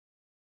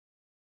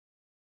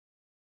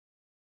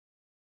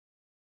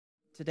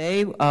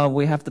Today,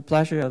 we have the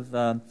pleasure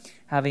of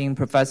having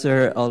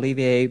Professor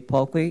Olivier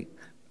Pourquié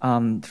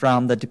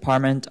from the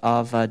Department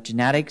of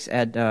Genetics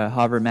at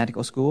Harvard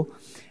Medical School,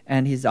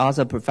 and he's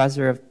also a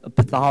professor of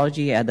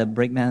pathology at the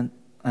Brigham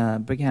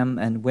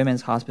and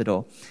Women's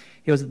Hospital.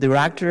 He was the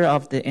director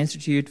of the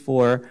Institute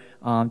for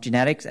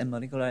Genetics and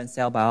Molecular and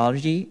Cell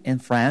Biology in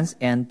France,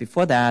 and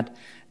before that,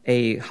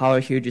 a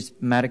Howard Hughes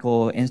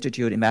Medical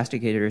Institute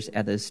investigators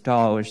at the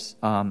Stars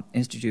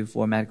Institute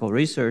for Medical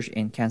Research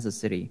in Kansas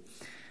City.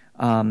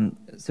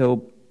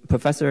 So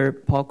Professor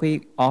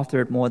Pourquié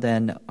authored more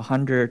than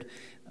 100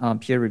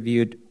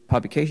 peer-reviewed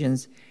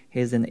publications.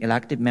 He's an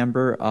elected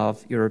member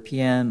of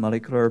European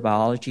Molecular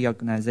Biology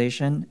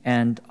Organization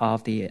and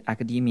of the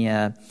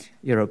Academia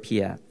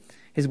Europaea.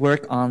 His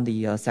work on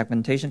the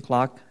segmentation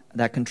clock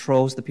that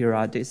controls the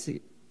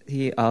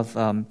periodicity of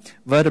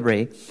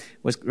vertebrae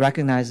was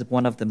recognized as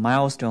one of the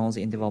milestones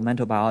in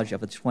developmental biology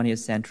of the 20th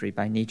century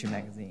by Nature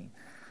magazine.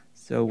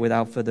 So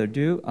without further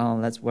ado,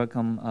 let's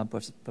welcome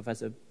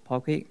Professor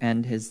Pourquié,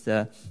 and his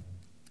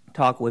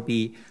talk would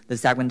be the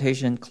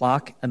segmentation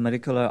clock, a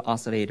molecular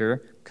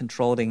oscillator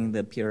controlling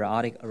the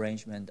periodic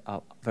arrangement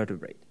of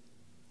vertebrate.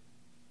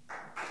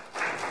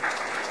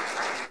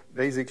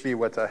 Basically,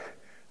 what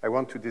I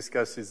want to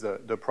discuss is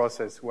the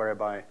process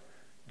whereby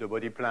the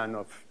body plan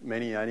of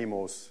many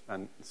animals,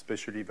 and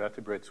especially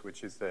vertebrates,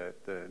 which is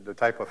the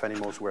type of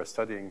animals we're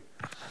studying,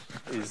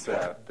 is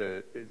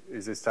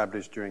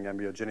established during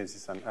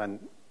embryogenesis.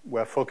 And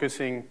we're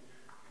focusing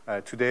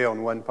today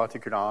on one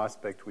particular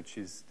aspect, which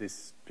is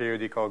this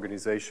periodic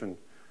organization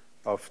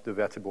of the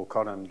vertebral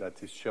column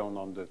that is shown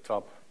on the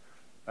top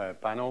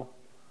panel,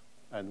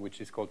 and which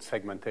is called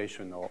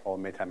segmentation or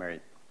metameric.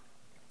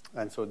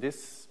 And so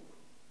this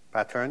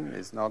pattern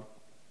is not...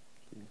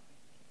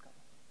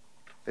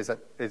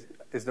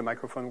 Is the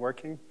microphone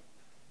working?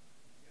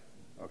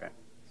 Okay.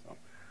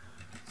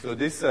 So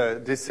this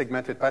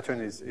segmented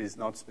pattern is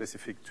not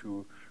specific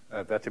to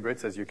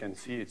vertebrates. As you can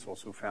see, it's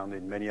also found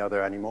in many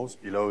other animals.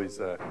 Below is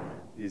an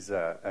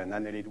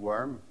annelid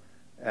worm,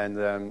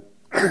 and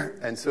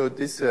so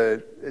this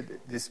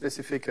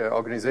specific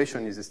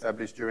organization is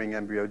established during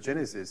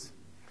embryogenesis.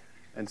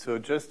 And so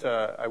just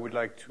I would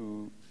like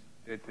to.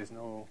 There's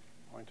no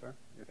pointer,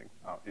 you think?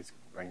 Oh, it's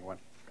going one.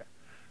 Okay.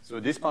 So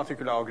this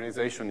particular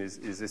organization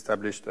is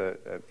established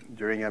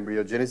during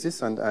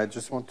embryogenesis, and I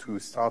just want to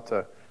start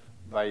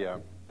by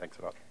thanks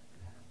a lot.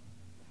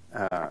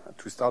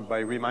 To start by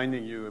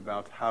reminding you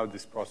about how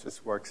this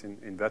process works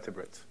in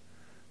vertebrates.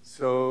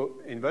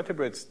 So in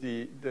vertebrates,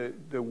 the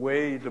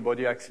way the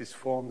body axis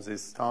forms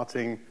is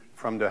starting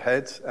from the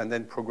head and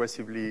then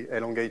progressively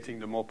elongating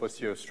the more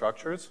posterior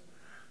structures.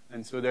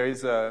 And so there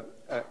is a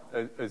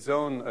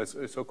zone, a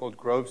so-called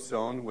growth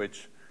zone,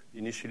 which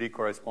initially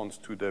corresponds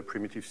to the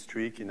primitive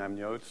streak in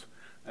amniotes,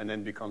 and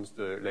then becomes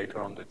later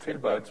on the tail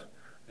bud.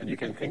 And you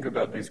can think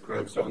about this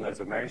growth zone as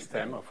a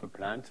meristem of a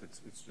plant.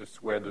 It's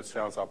just where the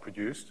cells are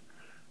produced.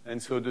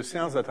 And so the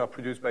cells that are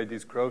produced by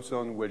this growth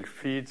zone will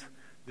feed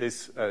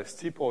this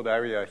steepled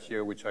area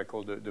here, which I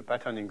call the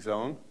patterning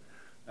zone.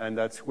 And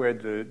that's where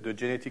the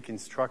genetic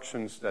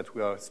instructions that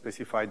will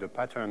specify the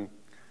pattern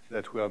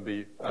that will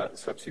be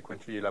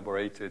subsequently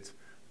elaborated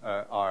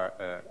are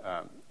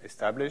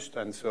established.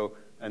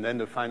 And then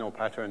the final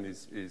pattern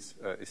is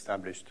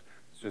established.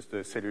 It's just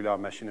the cellular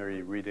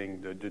machinery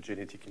reading the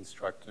genetic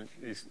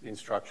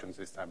instructions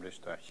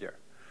established here.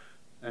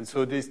 And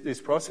so this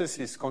process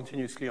is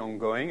continuously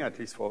ongoing, at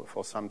least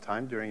for some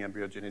time during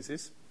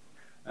embryogenesis.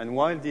 And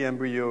while the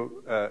embryo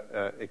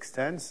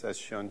extends, as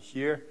shown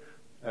here,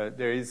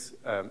 there is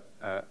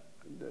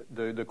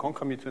the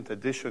concomitant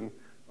addition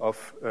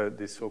of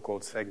these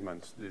so-called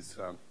segments, these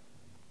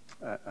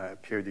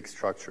periodic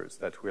structures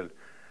that will,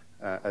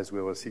 as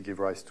we will see, give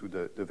rise to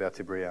the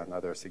vertebrae and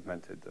other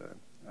segmented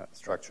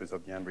structures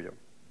of the embryo.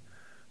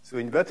 So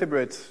in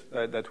vertebrates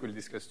that we'll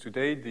discuss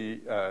today,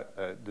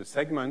 the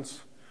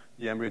segments,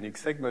 the embryonic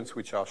segments,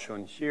 which are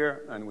shown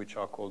here and which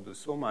are called the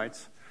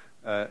somites,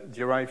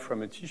 derive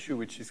from a tissue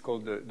which is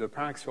called the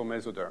paraxial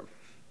mesoderm.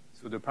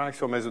 So the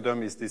paraxial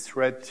mesoderm is this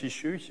red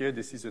tissue here.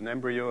 This is an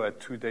embryo at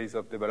 2 days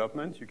of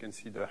development. You can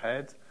see the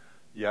head,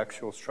 the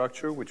axial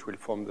structure, which will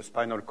form the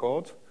spinal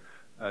cord.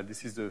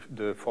 This is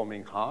the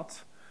forming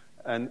heart.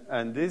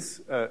 And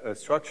these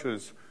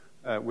structures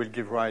will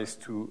give rise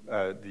to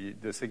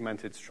the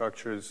segmented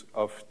structures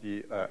of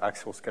the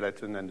axial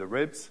skeleton and the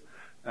ribs,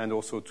 and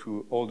also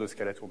to all the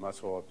skeletal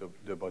muscle of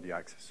the body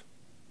axis.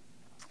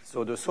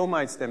 So the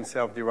somites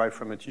themselves derive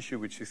from a tissue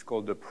which is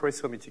called the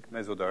presomitic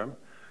mesoderm,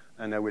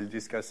 and I will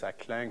discuss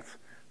at length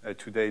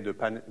today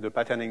the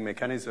patterning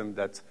mechanism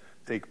that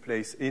take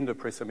place in the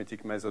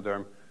presomitic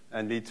mesoderm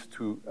and lead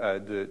to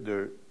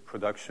the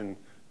production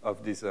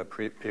of these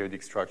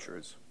periodic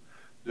structures.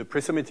 The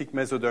presomitic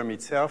mesoderm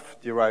itself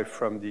derived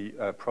from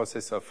the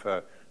process of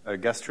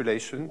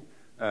gastrulation,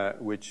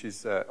 which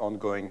is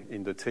ongoing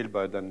in the tail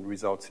bud and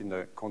results in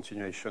the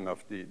continuation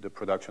of the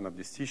production of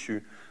this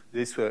tissue.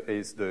 This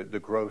is the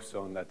growth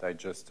zone that I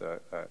just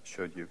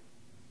showed you.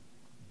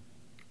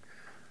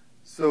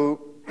 So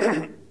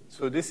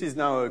So this is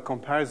now a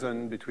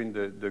comparison between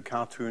the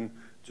cartoon,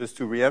 just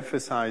to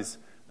reemphasize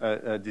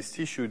this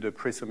tissue, the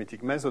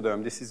presomitic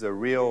mesoderm. This is a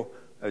real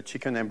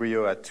chicken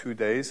embryo at 2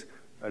 days.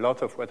 A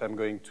lot of what I'm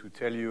going to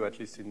tell you, at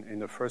least in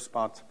the first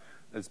part,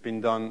 has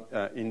been done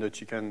in the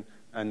chicken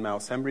and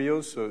mouse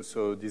embryos.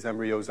 So these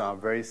embryos are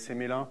very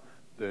similar.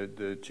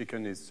 The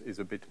chicken is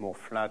a bit more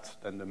flat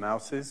than the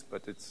mouse is,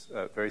 but it's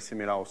very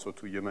similar also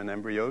to human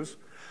embryos.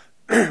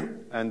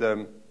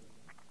 And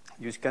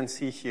you can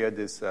see here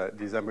these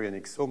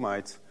embryonic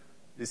somites.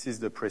 This is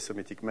the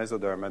presomitic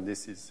mesoderm, and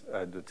this is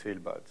the tail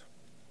bud.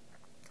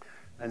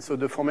 And so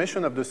the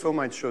formation of the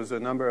somite shows a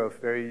number of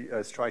very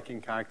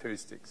striking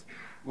characteristics.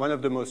 One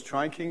of the most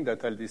striking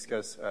that I'll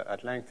discuss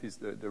at length is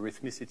the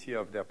rhythmicity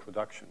of their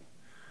production.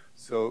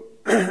 So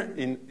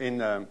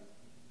in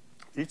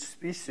each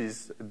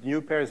species,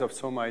 new pairs of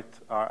somite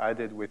are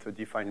added with a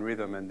defined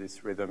rhythm, and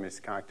this rhythm is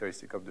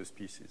characteristic of the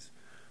species.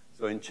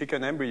 So in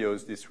chicken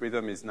embryos, this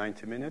rhythm is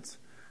 90 minutes.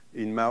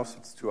 In mouse,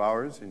 it's 2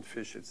 hours. In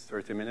fish, it's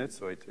 30 minutes,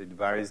 so it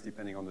varies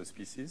depending on the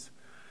species.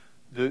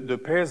 The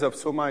pairs of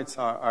somites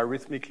are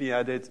rhythmically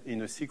added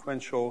in a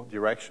sequential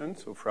direction,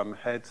 so from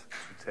head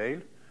to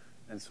tail.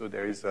 And so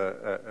there is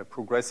a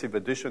progressive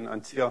addition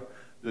until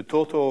the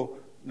total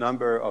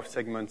number of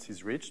segments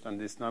is reached, and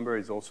this number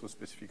is also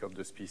specific of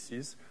the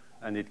species,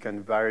 and it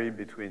can vary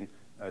between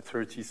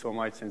 30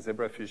 somites in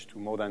zebrafish to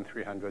more than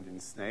 300 in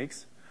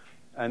snakes.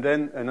 And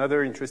then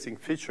another interesting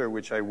feature,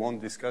 which I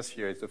won't discuss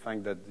here, is the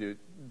fact that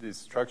these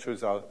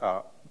structures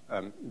are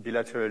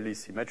bilaterally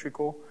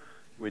symmetrical,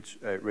 which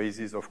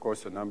raises, of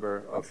course, a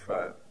number of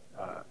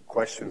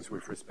questions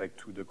with respect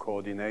to the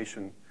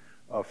coordination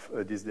of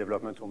these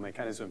developmental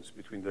mechanisms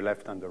between the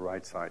left and the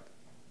right side.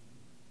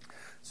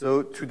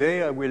 So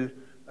today I will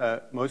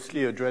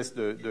mostly address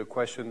the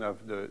question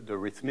of the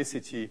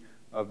rhythmicity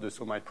of the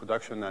somite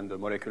production and the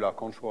molecular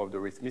control of the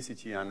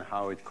rhythmicity and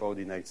how it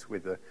coordinates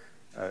with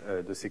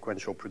the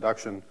sequential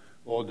production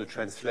or the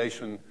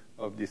translation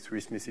of this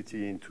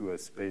rhythmicity into a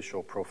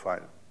spatial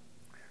profile.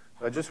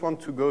 So I just want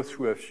to go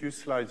through a few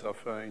slides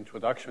of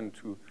introduction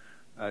to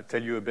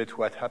tell you a bit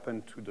what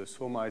happened to the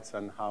somites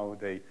and how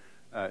they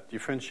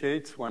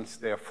differentiate once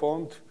they are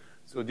formed.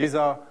 So these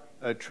are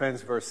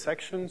transverse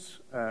sections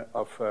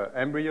of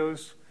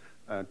embryos,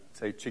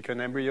 say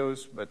chicken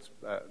embryos, but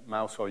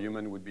mouse or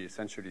human would be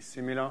essentially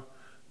similar,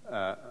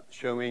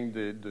 showing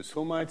the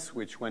somites,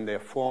 which when they're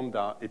formed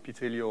are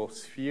epithelial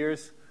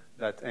spheres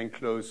that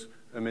enclose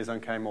a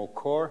mesenchymal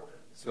core.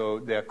 So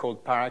they are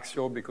called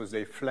paraxial because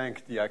they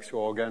flank the axial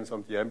organs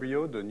of the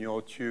embryo, the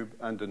neural tube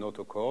and the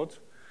notochord.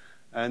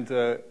 And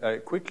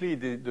quickly,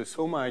 the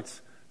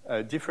somites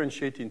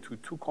differentiate into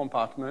two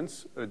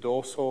compartments, a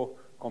dorsal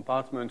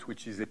compartment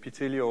which is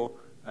epithelial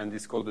and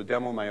is called the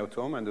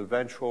dermomyotome, and the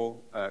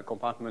ventral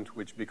compartment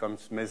which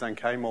becomes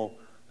mesenchymal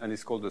and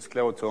is called the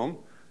sclerotome.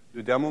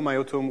 The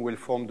dermomyotome will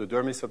form the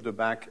dermis of the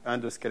back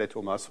and the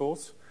skeletal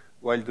muscles,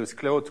 while the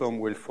sclerotome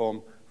will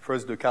form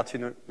first the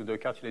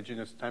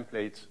cartilaginous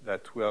template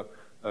that will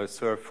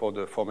serve for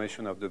the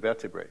formation of the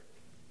vertebrae.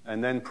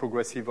 And then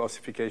progressive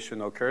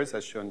ossification occurs,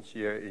 as shown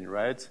here in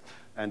red,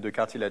 and the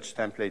cartilage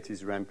template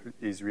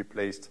is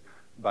replaced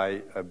by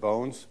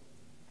bones.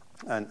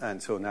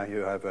 And so now you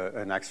have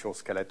an axial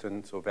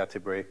skeleton, so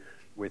vertebrae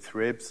with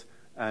ribs,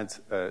 and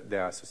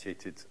their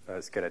associated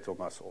skeletal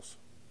muscles.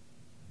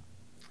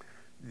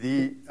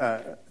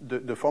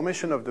 The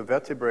formation of the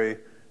vertebrae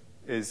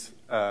is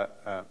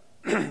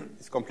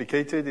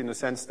complicated in the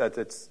sense that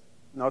it's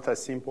not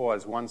as simple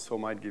as one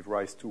somite give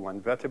rise to one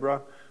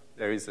vertebra.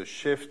 There is a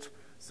shift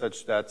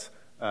such that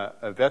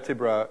a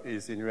vertebra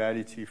is in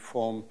reality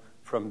formed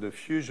from the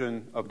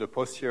fusion of the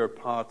posterior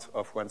part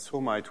of one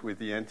somite with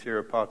the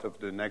anterior part of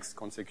the next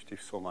consecutive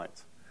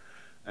somite.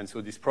 And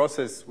so this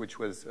process, which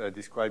was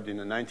described in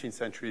the 19th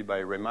century by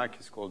Rhythmic,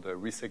 is called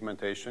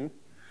resegmentation.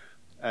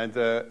 And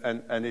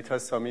it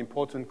has some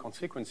important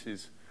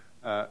consequences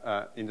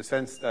in the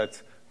sense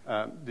that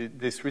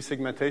this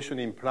resegmentation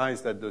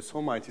implies that the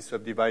somite is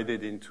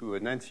subdivided into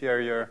an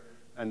anterior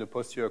and a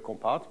posterior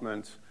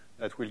compartment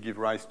that will give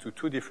rise to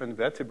two different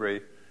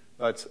vertebrae.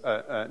 But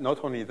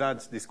not only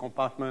that, these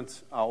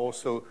compartments are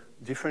also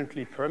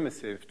differently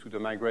permissive to the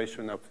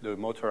migration of the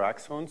motor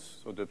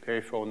axons, so the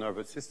peripheral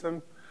nervous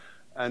system,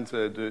 and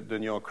the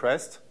neural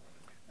crest.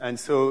 And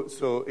so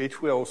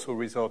it will also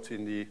result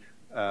in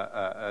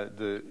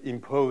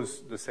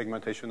impose the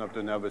segmentation of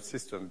the nervous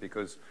system,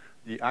 because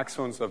the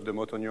axons of the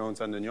motor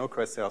neurons and the neural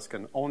crest cells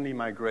can only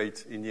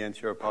migrate in the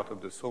anterior part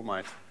of the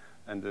somite,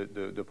 and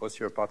the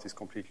posterior part is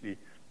completely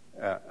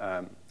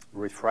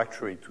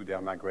refractory to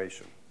their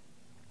migration.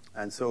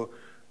 And so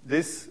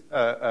this,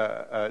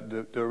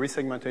 the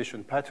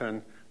resegmentation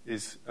pattern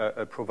is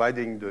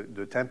providing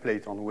the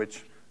template on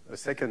which a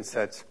second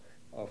set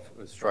of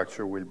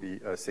structure will be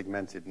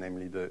segmented,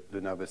 namely the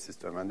nervous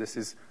system. And this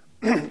is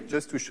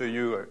just to show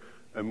you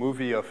a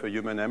movie of a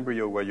human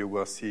embryo where you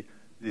will see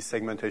this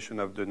segmentation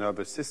of the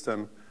nervous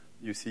system.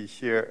 You see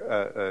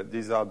here,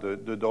 these are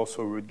the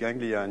dorsal root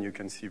ganglia, and you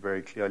can see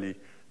very clearly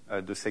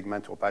the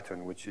segmental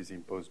pattern which is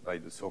imposed by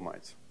the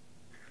somites.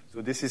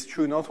 So this is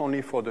true not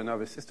only for the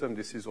nervous system,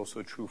 this is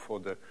also true for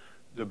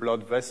the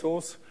blood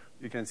vessels.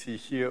 You can see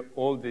here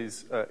all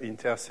these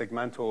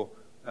intersegmental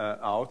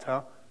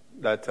aorta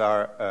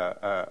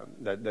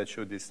that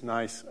show this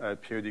nice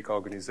periodic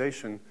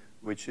organization,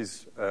 which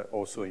is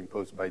also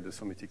imposed by the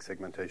somitic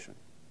segmentation.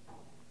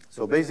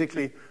 So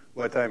basically,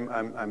 what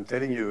I'm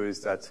telling you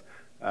is that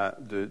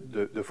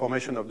the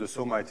formation of the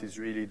somite is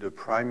really the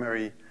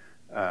primary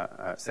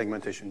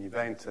segmentation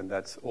event, and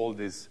that all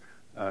these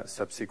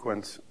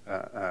subsequent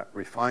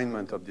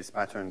refinement of these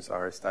patterns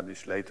are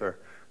established later,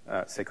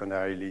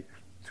 secondarily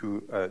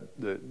to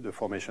the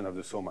formation of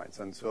the somites.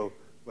 And so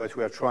what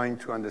we are trying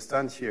to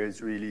understand here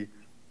is really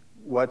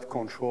what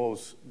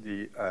controls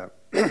the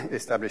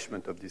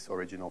establishment of this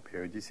original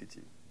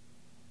periodicity.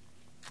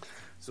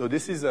 So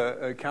this is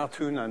a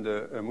cartoon and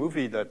a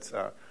movie that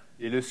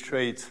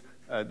illustrates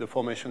the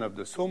formation of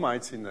the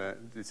somites.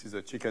 This is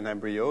a chicken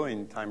embryo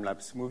in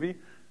time-lapse movie.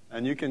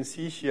 And you can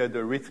see here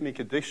the rhythmic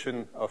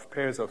addition of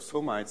pairs of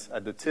somites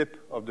at the tip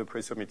of the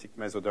presomitic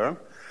mesoderm.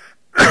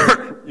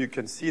 You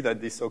can see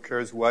that this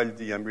occurs while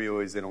the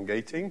embryo is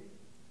elongating.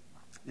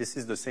 This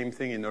is the same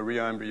thing in a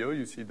real embryo.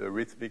 You see the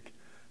rhythmic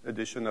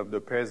addition of the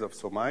pairs of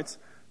somites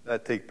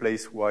that take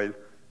place while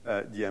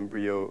the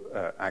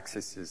embryo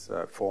axis is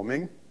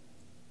forming.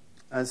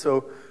 And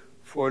so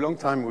for a long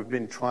time, we've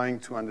been trying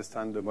to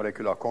understand the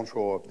molecular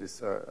control of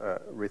this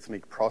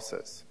rhythmic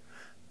process.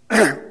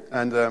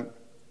 And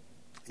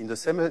in the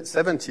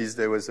 70s,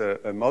 there was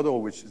a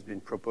model which has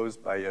been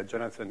proposed by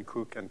Jonathan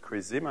Cook and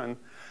Chris Zeman.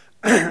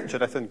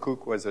 Jonathan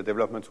Cook was a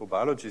developmental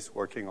biologist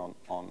working on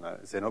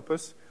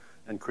Xenopus,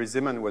 and Chris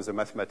Zeman was a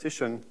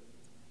mathematician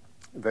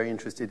very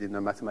interested in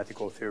the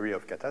mathematical theory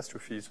of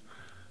catastrophes.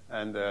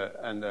 And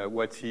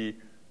what he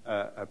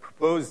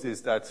proposed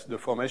is that the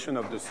formation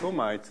of the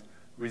somite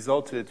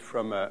resulted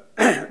from a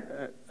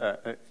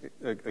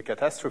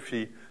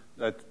catastrophe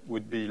that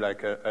would be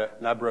like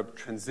an abrupt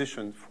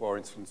transition, for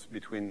instance,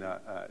 between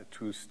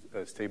two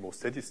stable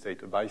steady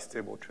state, a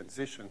bistable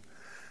transition.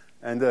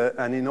 And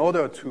in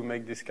order to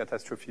make this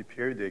catastrophe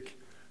periodic,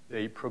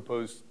 they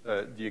proposed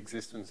the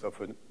existence of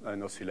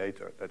an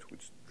oscillator that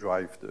would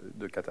drive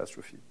the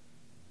catastrophe.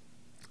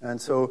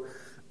 And so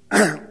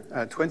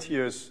 20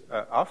 years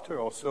after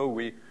or so,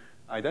 we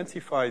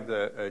identified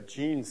the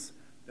genes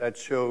that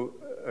show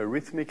a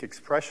rhythmic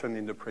expression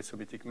in the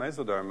presomitic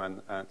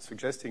mesoderm, and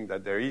suggesting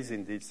that there is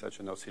indeed such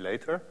an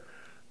oscillator.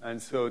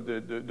 And so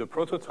the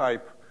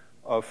prototype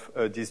of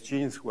these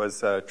genes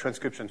was a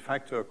transcription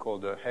factor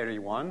called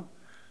HERI1.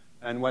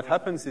 And what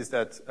happens is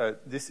that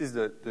this is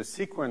the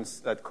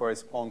sequence that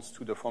corresponds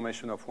to the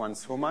formation of one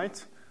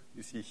somite.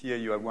 You see here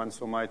you have one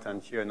somite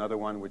and here another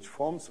one which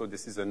forms. So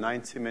this is a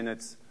 90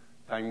 minutes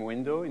time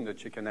window in the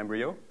chicken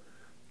embryo.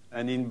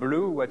 And in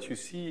blue, what you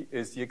see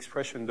is the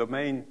expression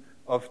domain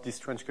of this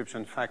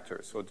transcription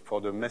factor, so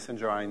for the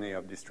messenger RNA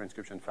of this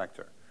transcription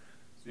factor.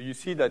 So you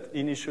see that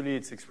initially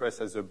it's expressed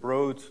as a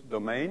broad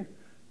domain,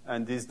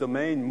 and this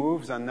domain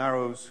moves and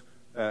narrows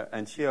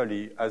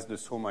anteriorly as the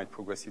somite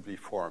progressively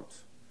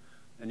forms.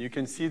 And you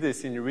can see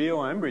this in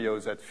real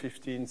embryos at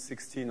 15,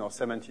 16, or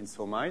 17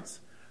 somites.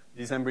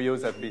 These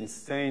embryos have been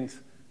stained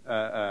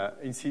by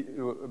in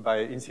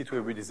situ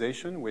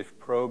hybridization with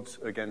probes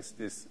against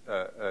this,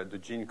 the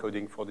gene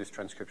coding for this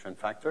transcription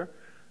factor.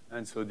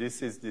 And so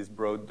this is this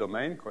broad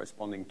domain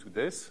corresponding to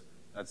this.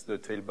 That's the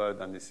tail bud,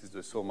 and this is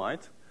the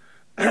somite.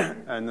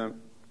 And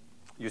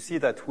you see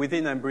that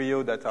within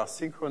embryo that are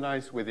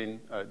synchronized within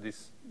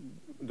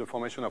the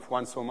formation of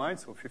one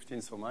somite, so 15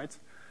 somites,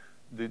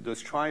 the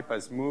stripe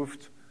has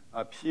moved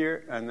up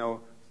here and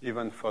now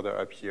even further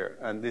up here.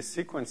 And this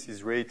sequence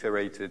is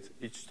reiterated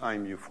each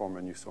time you form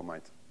a new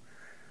somite.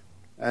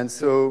 And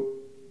so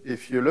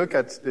if you look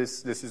at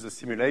this, this is a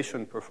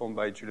simulation performed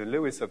by Julian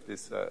Lewis of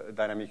this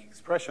dynamic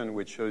expression,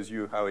 which shows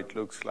you how it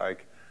looks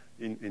like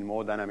in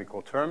more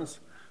dynamical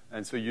terms.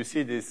 And so you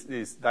see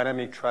these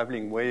dynamic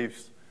traveling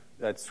waves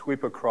that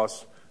sweep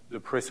across the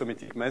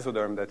presomitic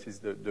mesoderm, that is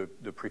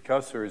the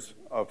precursors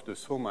of the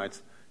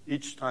somites,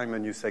 each time a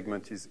new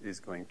segment is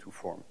going to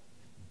form.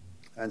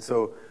 And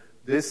so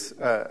this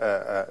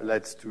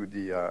led to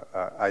the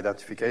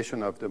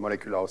identification of the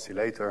molecular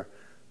oscillator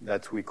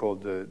that we call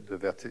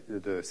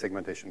the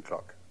segmentation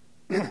clock.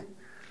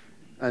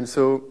 And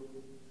so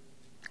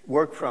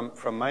work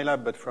from my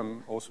lab, but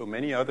from also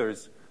many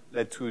others,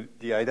 led to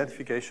the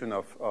identification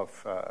of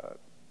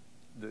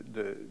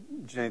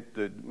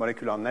the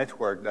molecular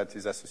network that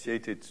is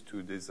associated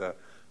to these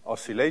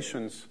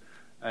oscillations.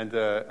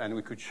 And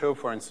we could show,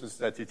 for instance,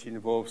 that it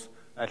involves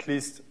at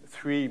least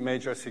 3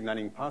 major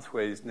signaling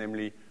pathways,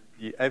 namely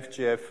the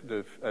FGF,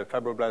 the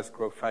fibroblast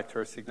growth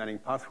factor signaling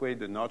pathway,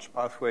 the Notch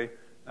pathway,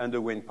 and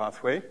the Wnt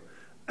pathway.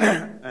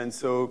 And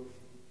so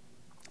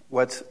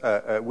what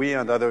we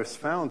and others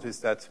found is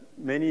that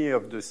many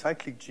of the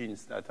cyclic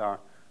genes that are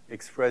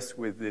expressed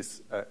with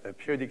this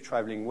periodic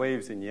traveling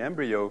waves in the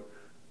embryo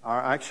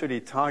are actually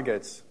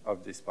targets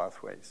of these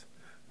pathways.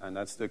 And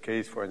that's the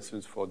case, for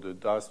instance, for the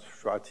dust,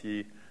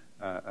 strati,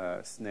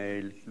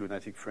 snail,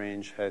 lunatic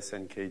fringe, Hess,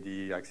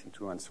 NKD,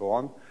 axin-2, and so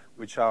on,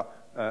 which are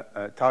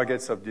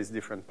targets of these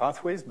different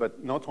pathways,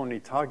 but not only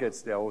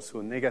targets, they are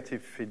also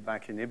negative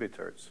feedback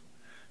inhibitors,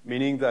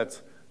 meaning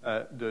that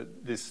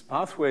these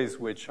pathways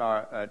which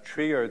are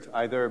triggered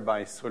either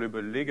by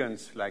soluble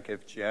ligands like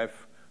FGF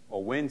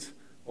or Wnt,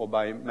 or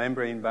by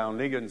membrane-bound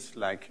ligands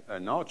like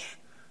Notch,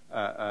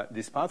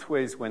 these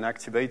pathways, when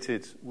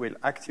activated, will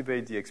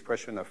activate the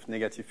expression of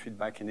negative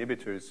feedback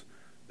inhibitors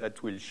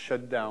that will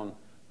shut down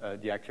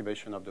the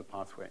activation of the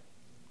pathway.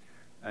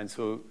 And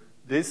so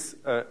this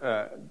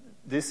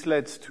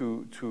led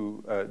to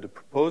the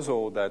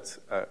proposal that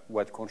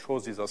what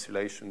controls these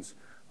oscillations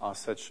are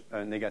such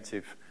a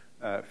negative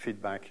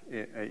feedback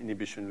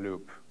inhibition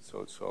loop.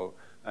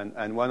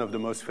 And one of the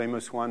most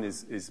famous one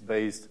is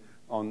based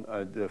on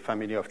the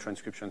family of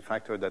transcription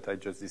factor that I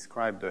just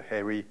described, the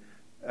hairy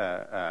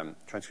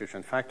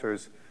transcription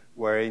factors,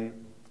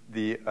 wherein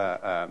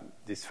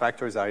these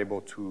factors are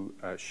able to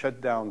shut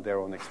down their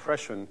own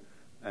expression.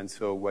 And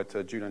so what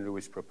Julian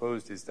Lewis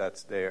proposed is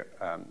that they're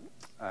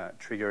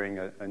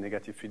triggering a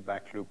negative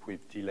feedback loop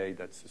with delay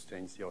that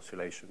sustains the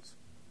oscillations.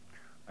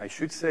 I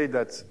should say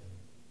that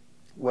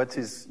what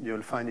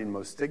you'll find in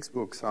most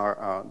textbooks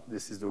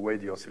this is the way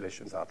the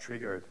oscillations are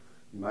triggered.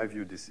 In my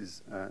view, this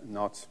is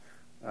not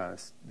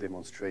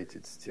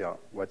demonstrated still.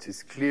 What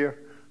is clear,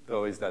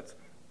 though, is that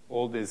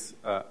all these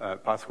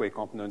pathway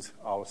components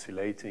are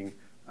oscillating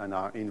and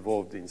are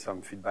involved in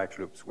some feedback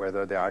loops.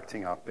 Whether they're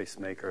acting as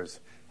pacemakers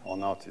or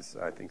not is,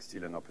 I think,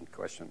 still an open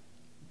question.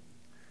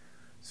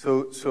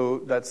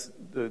 So that's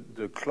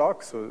the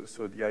clock. So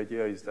the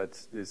idea is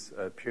that these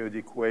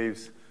periodic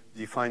waves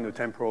define a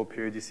temporal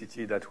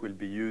periodicity that will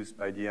be used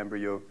by the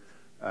embryo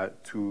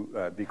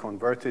to be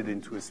converted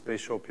into a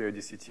spatial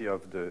periodicity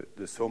of the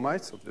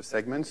somites, of the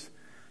segments.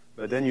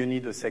 But then you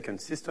need a second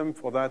system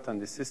for that,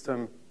 and the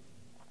system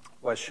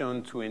was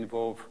shown to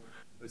involve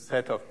a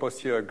set of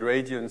posterior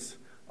gradients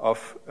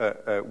of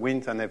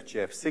Wnt and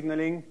FGF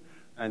signaling.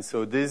 And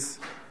so these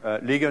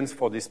ligands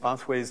for these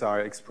pathways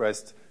are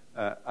expressed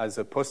as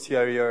a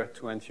posterior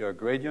to anterior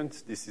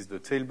gradient. This is the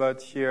tail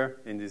bud here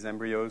in these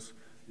embryos.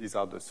 These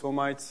are the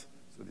somites.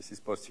 So this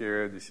is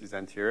posterior, this is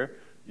anterior.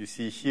 You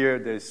see here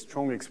there's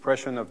strong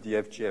expression of the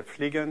FGF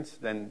ligand,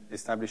 then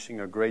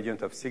establishing a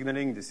gradient of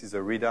signaling. This is a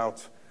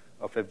readout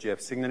of FGF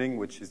signaling,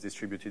 which is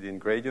distributed in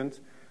gradient.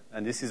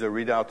 And this is a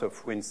readout of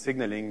Wnt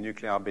signaling,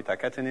 nuclear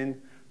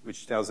beta-catenin,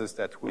 which tells us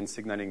that Wnt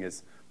signaling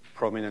is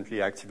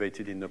prominently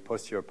activated in the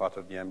posterior part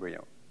of the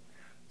embryo.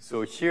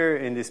 So here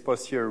in this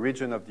posterior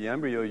region of the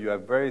embryo, you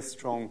have very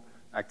strong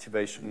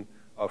activation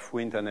of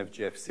Wnt and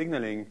FGF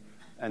signaling,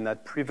 and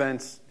that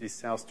prevents these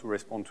cells to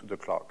respond to the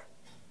clock.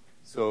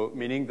 So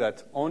meaning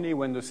that only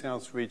when the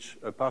cells reach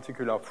a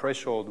particular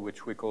threshold,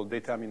 which we call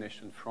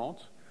determination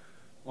front,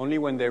 only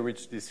when they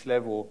reach this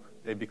level,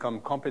 they become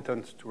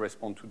competent to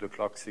respond to the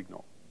clock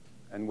signal.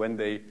 And when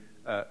they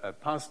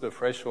pass the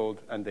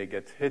threshold and they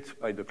get hit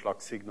by the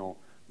clock signal,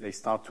 they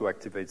start to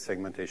activate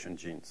segmentation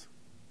genes.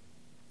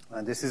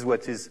 And this is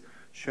what is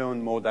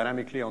shown more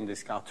dynamically on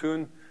this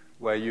cartoon,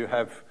 where you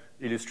have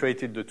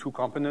illustrated the two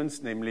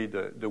components, namely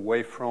the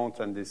wave front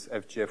and this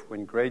FGF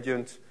Wnt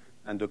gradient,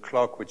 and the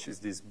clock, which is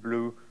this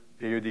blue,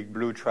 periodic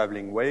blue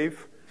traveling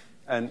wave.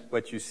 And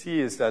what you see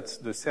is that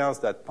the cells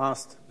that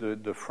passed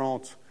the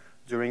front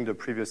during the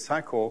previous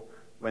cycle,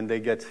 when they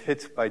get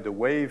hit by the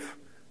wave,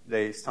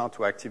 they start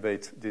to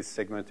activate these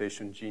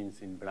segmentation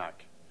genes in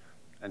black.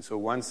 And so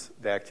once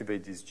they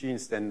activate these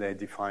genes, then they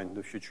define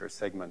the future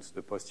segments,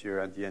 the posterior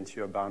and the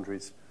anterior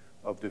boundaries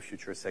of the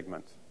future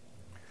segment.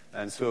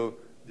 And so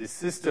this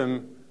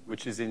system,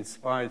 which is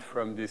inspired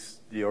from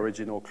the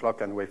original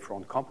clock and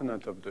wavefront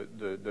component of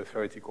the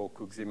theoretical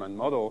Cook-Zeeman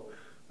model,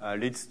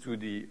 leads to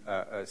the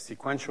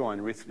sequential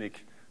and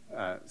rhythmic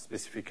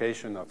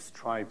specification of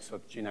stripes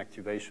of gene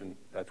activation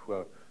that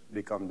will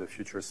become the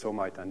future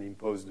somite and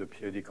impose the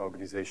periodic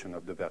organization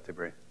of the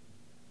vertebrae.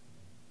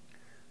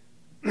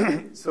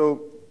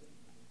 So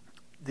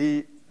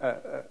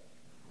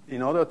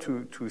in order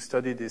to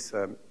study this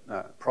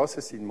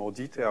process in more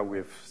detail,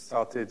 we've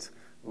started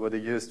over the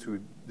years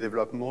to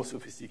develop more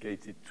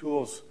sophisticated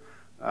tools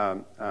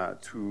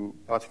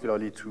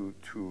particularly to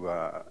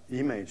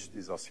image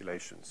these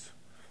oscillations.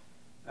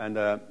 And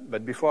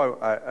but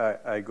before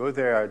I go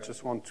there, I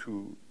just want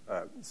to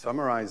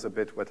summarize a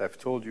bit what I've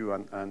told you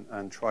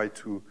and try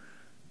to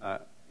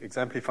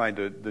exemplify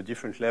the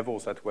different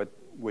levels at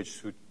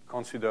which should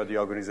consider the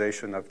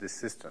organization of this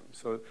system.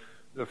 So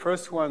the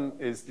first one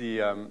is the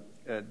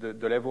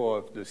level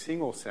of the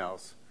single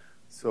cells.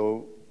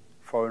 So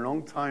for a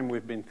long time,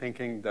 we've been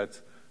thinking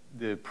that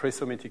the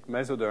presomitic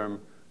mesoderm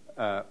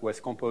was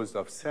composed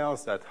of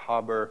cells that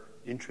harbor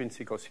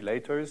intrinsic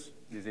oscillators,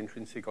 these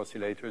intrinsic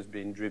oscillators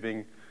being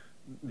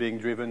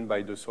driven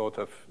by the sort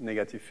of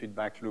negative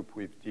feedback loop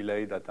with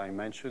delay that I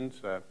mentioned,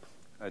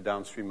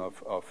 downstream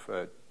of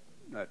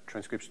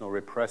transcriptional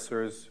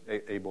repressors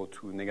able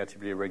to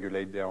negatively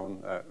regulate their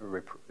own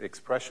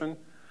expression,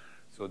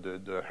 so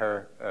the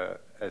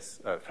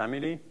HER-S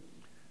family.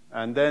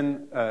 And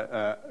then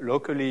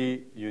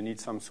locally, you need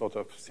some sort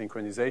of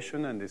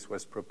synchronization, and this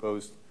was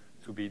proposed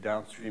to be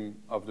downstream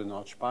of the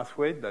notch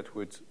pathway that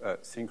would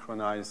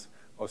synchronize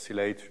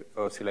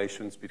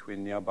oscillations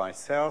between nearby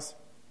cells.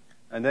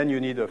 And then you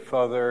need a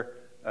further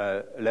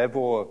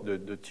level of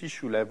the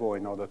tissue level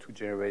in order to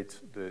generate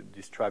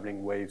these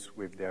traveling waves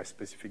with their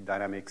specific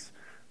dynamics,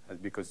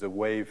 because the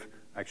wave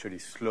actually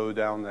slow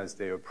down as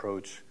they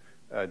approach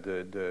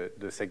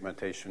the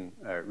segmentation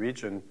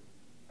region,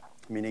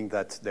 meaning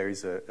that there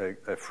is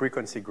a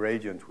frequency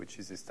gradient which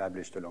is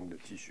established along the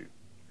tissue.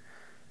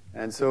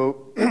 And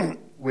so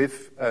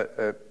we've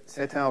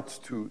set out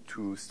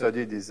to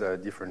study these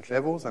different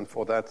levels, and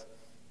for that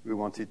we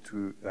wanted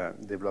to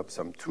develop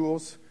some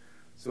tools.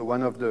 So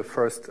one of the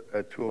first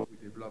tools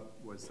we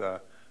developed was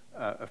a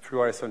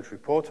fluorescent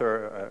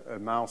reporter, a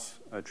mouse,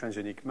 a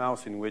transgenic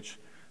mouse, in which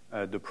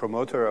the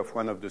promoter of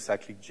one of the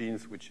cyclic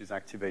genes, which is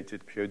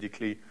activated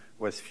periodically,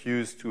 was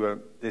fused to a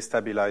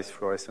destabilized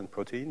fluorescent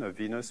protein, a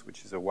Venus,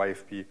 which is a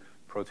YFP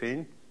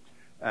protein.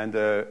 And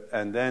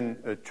then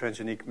a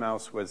transgenic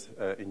mouse was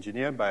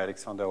engineered by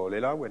Alexander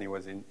Olela when he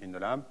was in the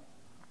lab.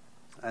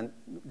 And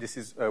this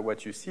is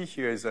what you see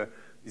here is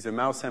a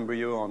mouse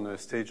embryo on the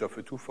stage of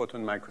a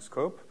 2-photon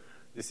microscope.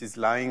 This is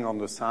lying on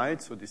the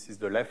side, so this is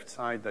the left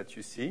side that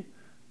you see.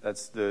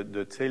 That's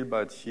the tail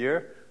bud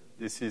here.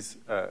 This is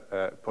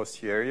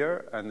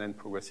posterior, and then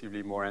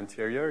progressively more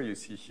anterior. You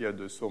see here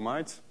the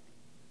somites.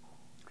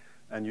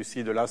 And you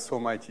see the last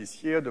somite is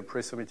here. The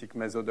presomitic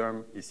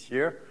mesoderm is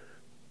here.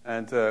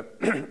 And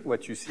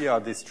what you see are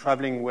these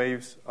traveling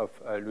waves of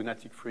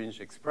lunatic fringe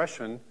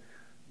expression.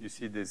 You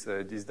see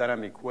these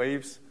dynamic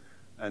waves.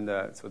 And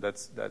so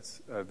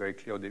that's very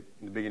clear in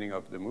the beginning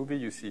of the movie.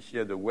 You see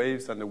here the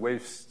waves, and the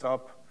waves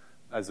stop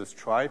as a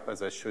stripe,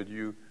 as I showed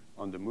you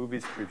on the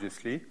movies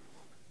previously.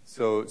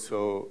 So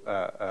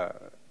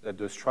that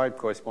the stripe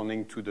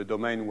corresponding to the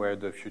domain where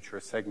the future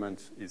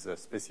segment is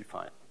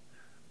specified.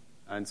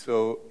 And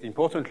so,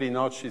 importantly,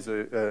 notch is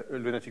a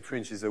lunatic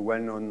fringe is a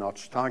well-known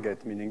notch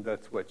target, meaning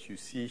that what you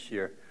see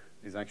here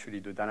is actually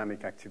the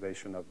dynamic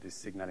activation of this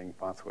signaling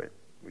pathway,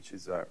 which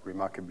is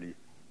remarkably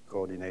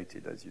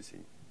coordinated, as you see.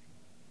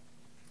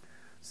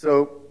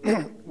 So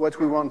what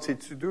we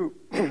wanted to do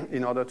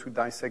in order to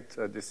dissect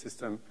this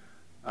system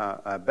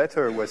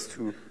better was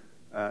to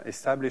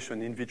establish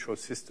an in vitro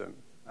system.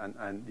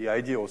 And the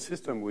ideal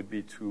system would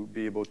be to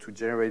be able to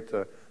generate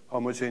a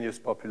homogeneous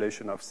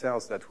population of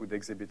cells that would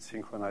exhibit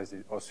synchronized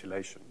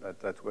oscillation.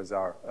 That was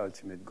our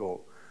ultimate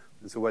goal.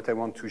 And so what I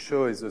want to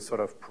show is the sort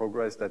of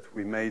progress that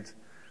we made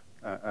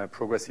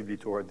progressively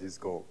toward this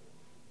goal.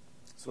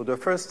 So the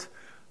first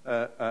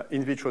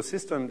in vitro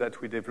system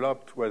that we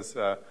developed was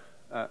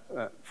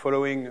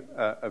following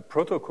a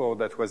protocol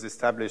that was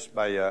established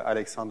by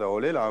Alexander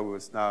Olela, who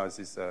is now at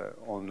his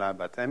own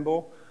lab at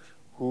EMBO,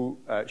 who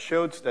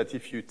showed that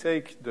if you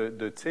take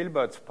the tail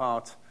bud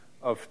part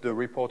of the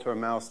reporter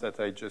mouse that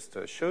I just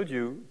showed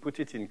you, put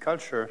it in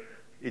culture,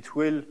 it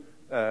will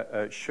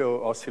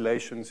show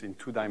oscillations in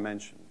 2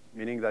 dimensions,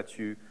 meaning that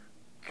you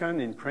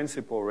can, in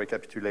principle,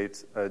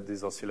 recapitulate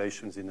these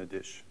oscillations in a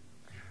dish.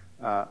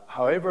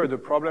 However, the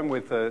problem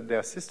with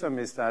their system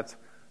is that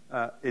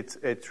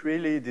it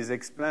really, these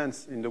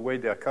explants, in the way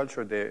they are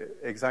cultured, they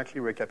exactly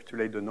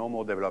recapitulate the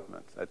normal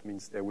development. That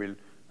means they will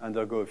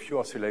undergo a few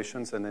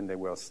oscillations and then they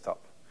will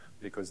stop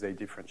because they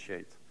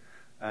differentiate.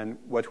 And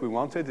what we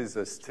wanted is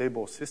a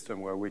stable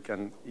system where we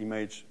can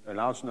image a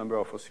large number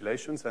of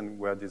oscillations and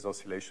where these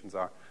oscillations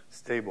are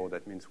stable.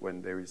 That means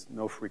when there is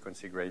no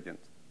frequency gradient.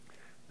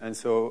 And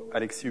so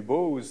Alexis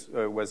Beau,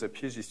 who was a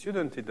PhD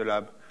student in the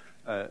lab,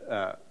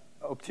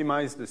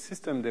 optimized the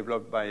system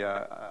developed by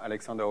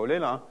Alexander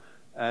Olela,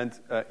 and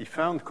he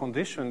found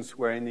conditions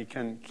wherein he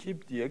can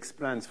keep the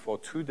explants for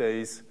 2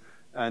 days,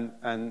 and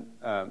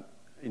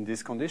in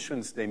these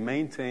conditions, they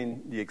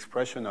maintain the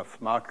expression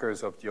of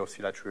markers of the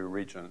oscillatory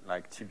region,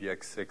 like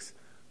TBX6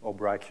 or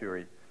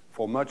brachyury,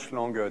 for much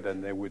longer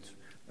than they would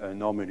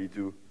normally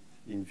do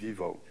in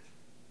vivo.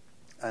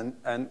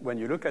 And when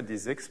you look at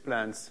these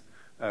explants,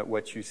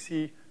 what you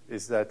see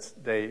is that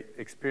they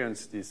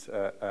experience these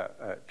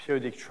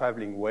periodic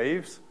traveling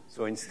waves.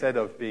 So instead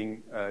of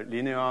being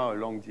linear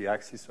along the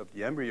axis of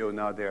the embryo,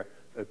 now they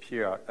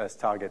appear as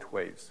target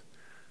waves.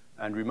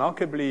 And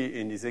remarkably,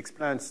 in these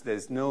explants,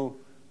 there's no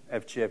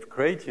FGF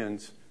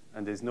gradient,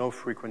 and there's no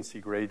frequency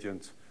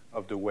gradient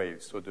of the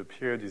wave. So the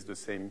period is the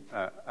same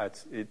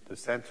at the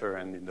center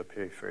and in the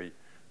periphery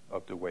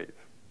of the wave.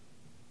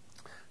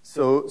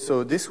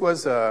 So this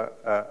was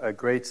a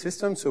great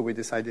system, so we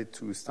decided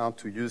to start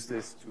to use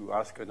this to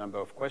ask a number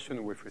of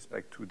questions with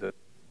respect to the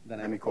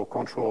dynamical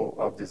control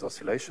of these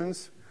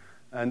oscillations.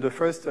 And the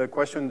first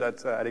question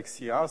that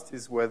Alexis asked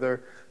is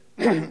whether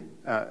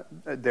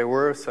there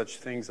were such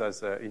things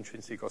as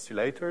intrinsic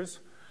oscillators.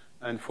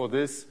 And for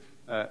this,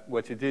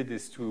 what he did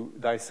is to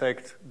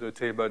dissect the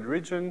tail bud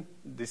region,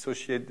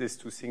 dissociate this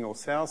to single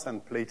cells,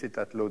 and plate it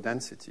at low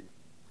density.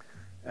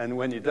 And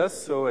when he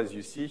does so, as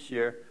you see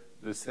here,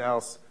 the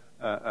cells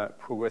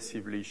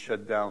progressively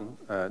shut down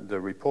the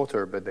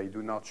reporter, but they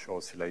do not show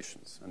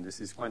oscillations. And this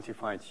is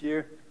quantified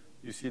here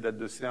you see that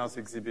the cells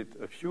exhibit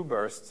a few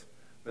bursts,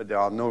 but there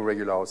are no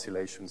regular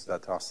oscillations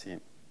that are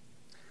seen.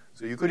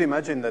 So you could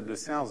imagine that the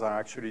cells are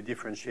actually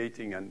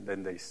differentiating and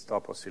then they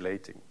stop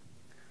oscillating.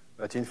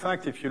 But in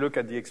fact, if you look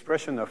at the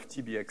expression of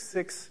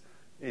TBX6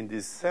 in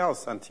these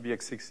cells, and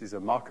TBX6 is a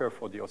marker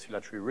for the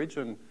oscillatory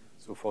region,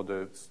 so for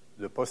the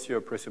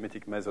posterior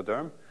presomitic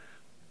mesoderm,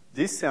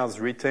 these cells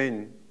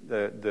retain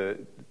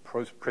the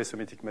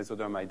presomitic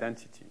mesoderm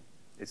identity.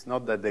 It's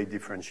not that they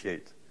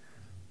differentiate.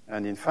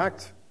 And in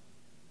fact,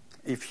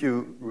 if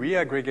you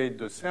reaggregate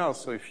the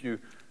cells, so if you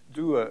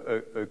do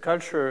a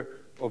culture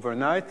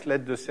overnight,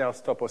 let the cells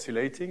stop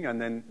oscillating,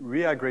 and then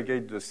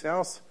reaggregate the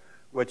cells,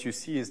 what you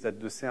see is that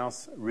the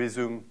cells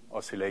resume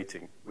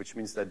oscillating, which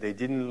means that they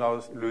didn't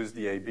lose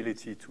the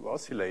ability to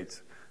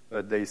oscillate,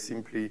 but they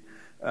simply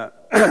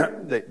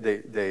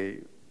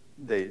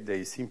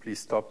they simply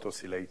stopped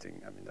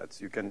oscillating. I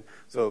mean,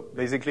 so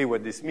basically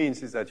what this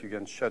means is that you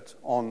can shut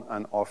on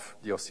and off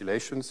the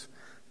oscillations,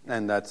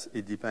 and that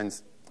it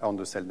depends on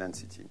the cell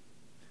density.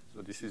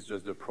 So this is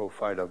just the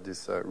profile of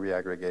these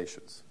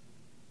reaggregations.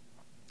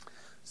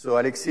 So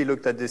Alexis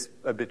looked at this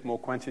a bit more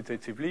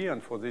quantitatively,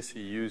 and for this he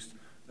used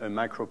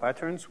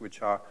micropatterns,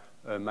 which are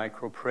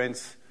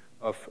microprints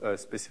of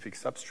specific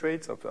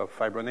substrates of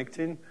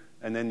fibronectin,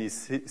 and then he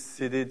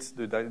seeded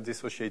the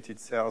dissociated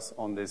cells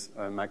on these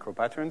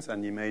micropatterns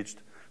and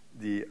imaged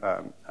the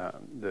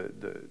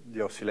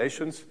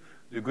oscillations.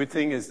 The good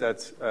thing is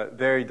that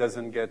there he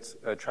doesn't get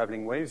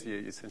traveling waves. He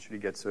essentially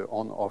gets an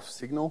on-off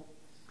signal.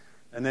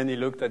 And then he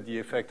looked at the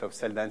effect of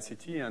cell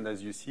density, and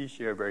as you see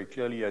here very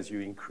clearly, as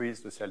you increase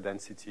the cell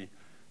density,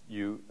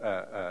 you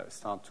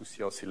start to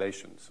see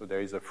oscillations. So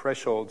there is a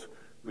threshold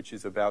which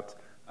is about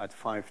at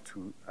 5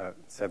 to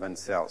 7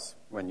 cells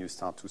when you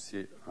start to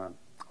see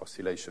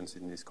oscillations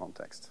in this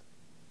context.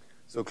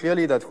 So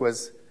clearly that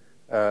was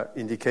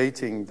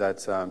indicating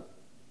that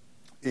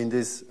in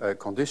these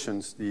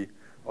conditions, the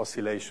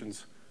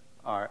oscillations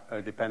are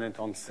dependent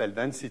on cell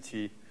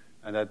density,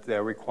 and that they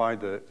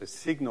required a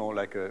signal,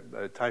 like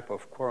a type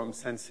of quorum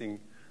sensing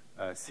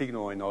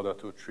signal in order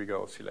to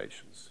trigger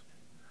oscillations.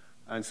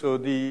 And so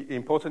the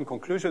important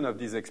conclusion of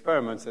these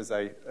experiments, as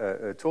I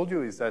told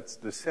you, is that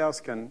the cells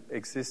can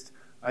exist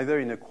either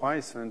in a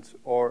quiescent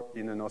or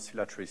in an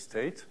oscillatory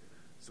state.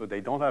 So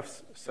they don't have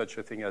such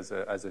a thing as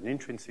an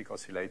intrinsic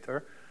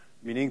oscillator,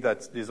 meaning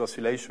that these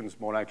oscillations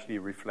more likely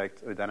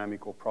reflect a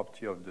dynamical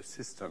property of the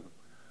system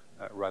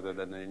rather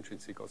than an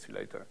intrinsic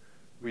oscillator.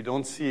 We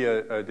don't see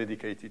a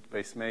dedicated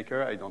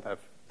pacemaker. I don't have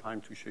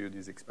time to show you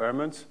these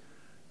experiments.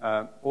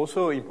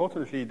 Also,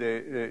 importantly,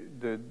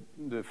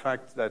 the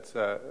fact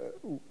that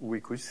we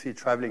could see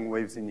traveling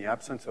waves in the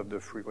absence of the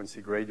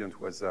frequency gradient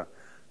was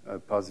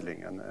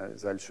puzzling. And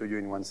as I'll show you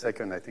in 1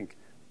 second, I think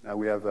now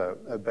we have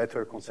a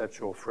better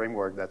conceptual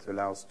framework that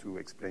allows to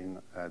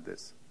explain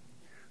this.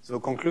 So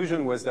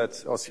conclusion was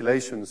that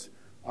oscillations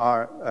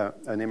are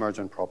an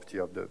emergent property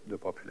of the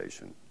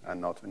population and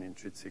not an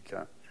intrinsic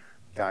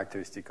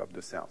characteristic of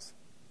the cells.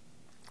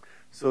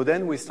 So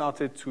then we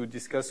started to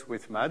discuss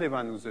with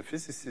Mahadevan, who's a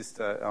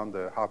physicist on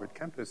the Harvard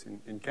campus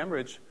in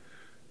Cambridge,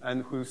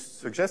 and who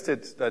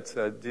suggested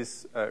that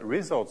these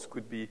results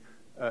could be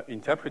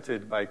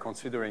interpreted by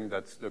considering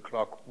that the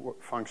clock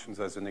functions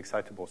as an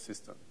excitable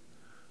system.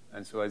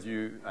 And so as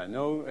you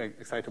know,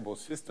 excitable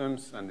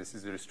systems, and this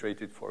is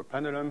illustrated for a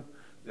pendulum,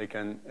 they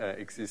can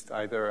exist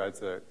either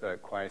as a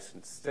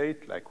quiescent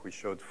state, like we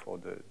showed for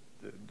the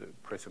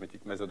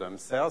presomitic mesoderm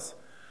cells.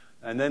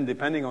 And then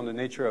depending on the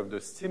nature of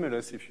the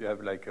stimulus, if you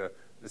have like a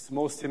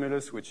small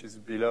stimulus which is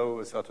below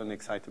a certain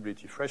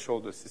excitability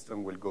threshold, the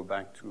system will go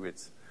back to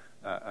its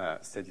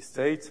steady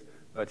state.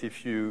 But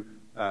if you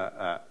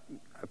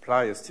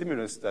apply a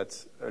stimulus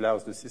that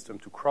allows the system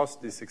to cross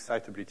this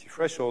excitability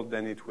threshold,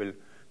 then it will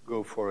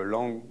go for a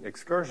long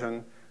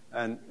excursion,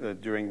 and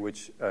during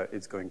which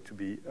it's going to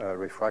be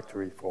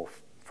refractory for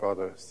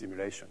further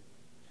stimulation.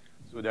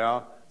 So there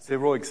are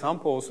several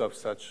examples of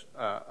such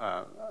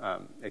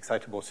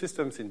excitable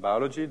systems in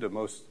biology. The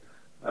most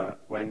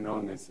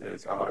well-known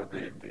are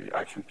the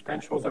action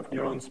potentials of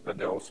neurons, but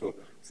there are also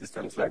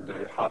systems like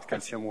the heart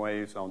calcium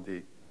waves or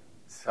the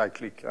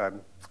cyclic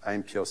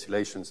IMP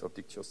oscillations of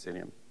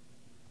dictyostelium.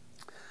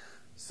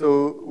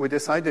 So we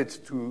decided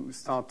to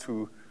start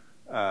to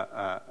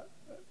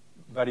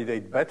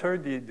validate better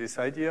this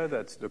idea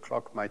that the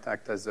clock might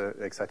act as an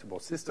excitable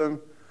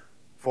system.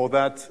 For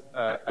that,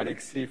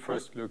 Alexis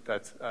first looked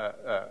at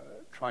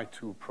trying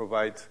to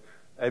provide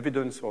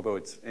evidence, although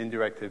it's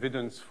indirect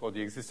evidence, for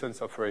the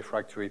existence of a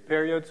refractory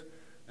period.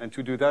 And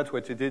to do that,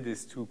 what he did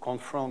is to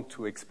confront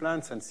two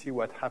explants and see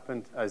what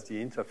happened as the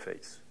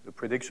interface. The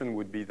prediction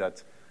would be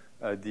that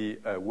the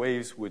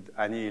waves would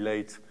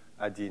annihilate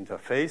at the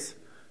interface.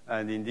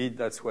 And indeed,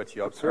 that's what he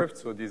observed.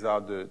 So these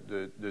are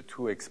the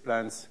two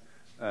explants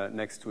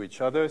next to each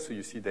other. So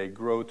you see they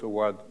grow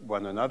toward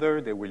one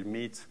another. They will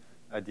meet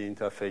at the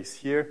interface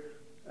here.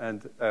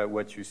 And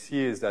what you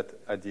see is that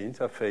at the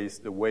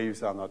interface, the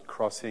waves are not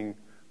crossing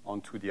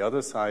onto the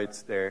other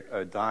sides. They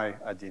die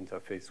at the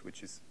interface,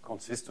 which is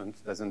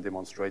consistent. Doesn't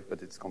demonstrate,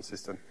 but it's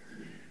consistent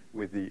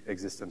with the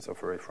existence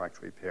of a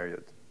refractory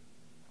period.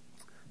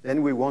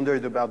 Then we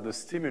wondered about the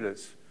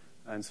stimulus.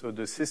 And so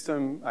the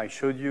system I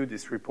showed you,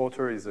 this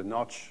reporter is a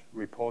notch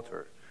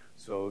reporter.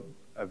 So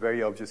a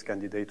very obvious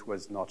candidate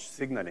was notch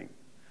signaling.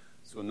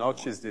 So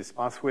notch is this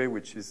pathway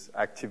which is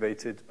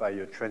activated by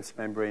a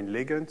transmembrane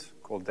ligand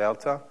called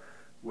delta,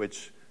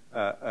 which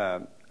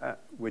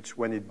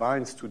when it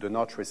binds to the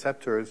notch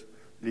receptors,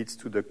 leads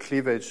to the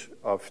cleavage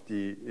of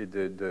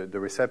the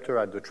receptor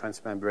at the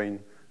transmembrane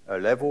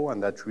level,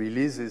 and that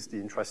releases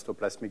the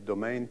intracytoplasmic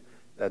domain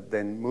that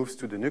then moves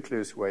to the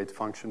nucleus where it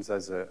functions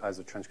as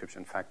a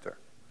transcription factor.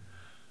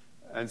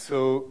 And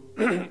so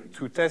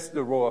to test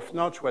the role of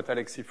notch, what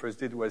Alexis first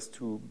did was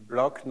to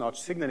block notch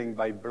signaling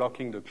by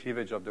blocking the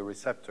cleavage of the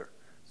receptor.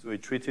 So he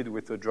treated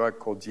with a drug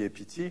called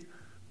DAPT,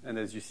 and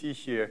as you see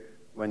here,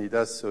 when he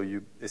does so,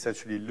 you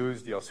essentially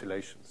lose the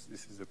oscillations.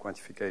 This is the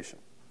quantification,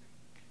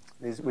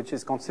 which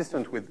is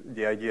consistent with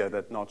the idea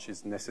that notch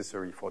is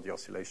necessary for the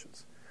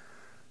oscillations.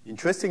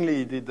 Interestingly,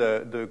 he did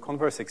the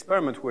converse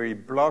experiment where he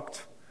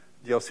blocked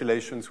the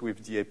oscillations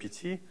with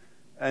DAPT,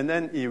 and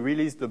then he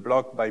released the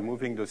block by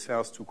moving the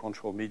cells to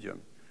control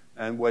medium.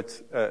 And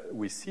what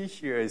we see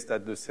here is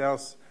that the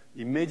cells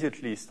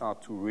immediately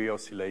start to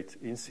re-oscillate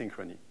in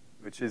synchrony,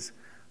 which is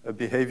a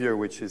behavior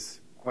which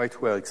is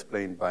quite well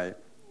explained by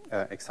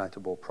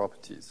excitable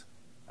properties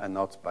and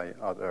not by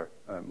other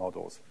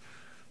models.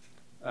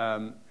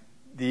 So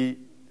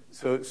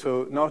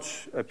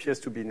notch appears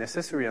to be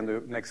necessary, and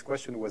the next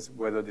question was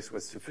whether this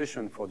was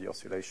sufficient for the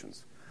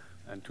oscillations.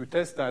 And to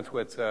test that,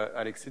 what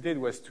Alexis did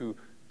was to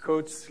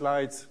coat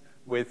slides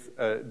with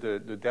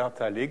the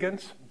delta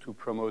ligand to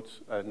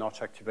promote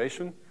notch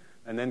activation,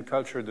 and then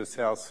culture the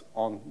cells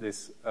on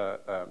this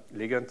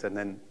ligand and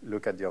then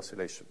look at the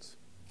oscillations.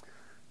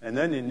 And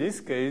then in this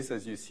case,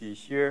 as you see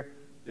here,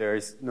 there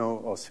is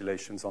no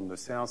oscillations on the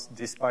cells,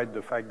 despite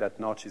the fact that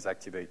notch is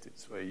activated.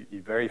 So he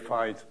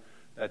verified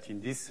that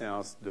in these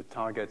cells, the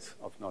targets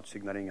of notch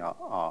signaling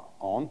are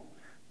on,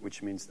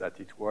 which means that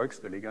it works.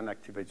 The ligand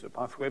activates the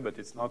pathway, but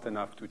it's not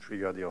enough to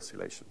trigger the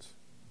oscillations.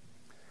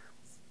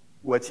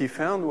 What he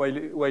found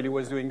while he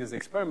was doing these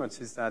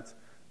experiments is that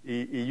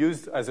he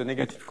used as a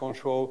negative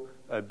control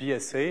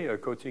BSA, a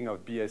coating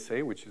of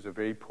BSA, which is a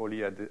very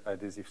poorly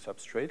adhesive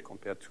substrate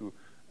compared to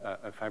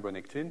a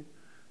fibronectin.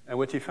 And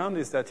what he found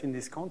is that in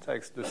this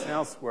context, the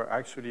cells were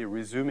actually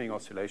resuming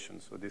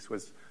oscillations. So this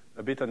was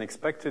a bit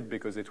unexpected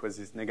because it was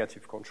this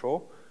negative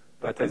control.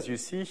 But as you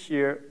see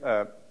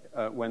here,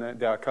 when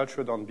they are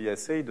cultured on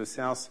BSA, the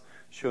cells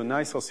show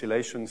nice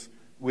oscillations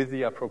with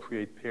the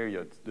appropriate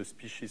period, the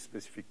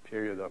species-specific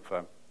period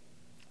of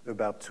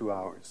about 2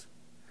 hours.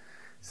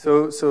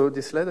 So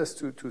this led us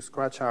to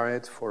scratch our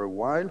head for a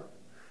while.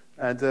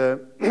 And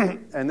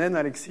then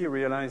Alexis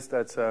realized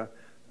that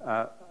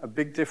a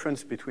big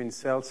difference between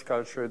cells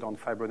cultured on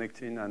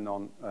fibronectin and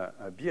on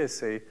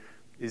BSA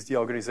is the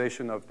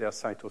organization of their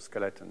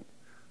cytoskeleton.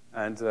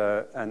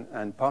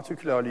 And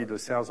particularly the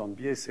cells on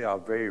BSA are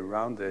very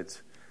rounded,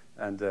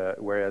 and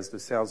whereas the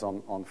cells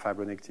on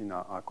fibronectin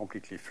are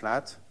completely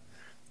flat.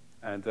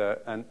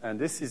 And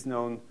this is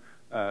known,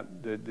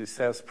 the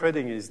cell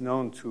spreading is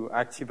known to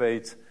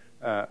activate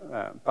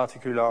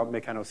particular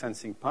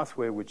mechanosensing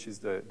pathway, which is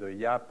the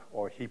YAP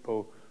or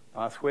hippo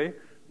pathway,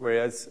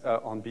 whereas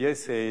on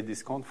BSA,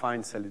 this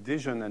confined cell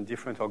adhesion and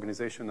different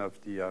organization of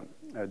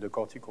the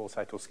cortical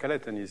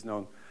cytoskeleton is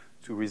known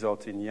to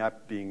result in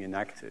YAP being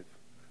inactive.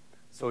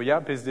 So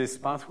YAP is this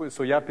pathway.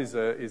 So YAP is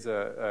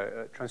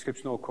a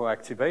transcriptional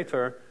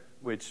coactivator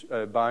which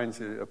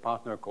binds a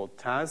partner called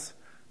TAZ,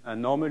 and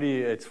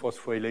normally it's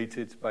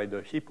phosphorylated by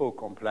the hippo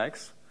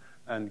complex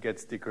and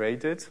gets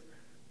degraded.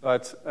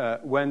 But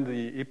when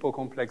the hippo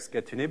complex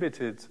gets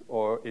inhibited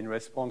or in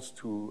response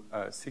to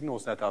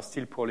signals that are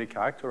still poorly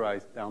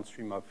characterized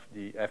downstream of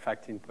the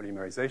F-actin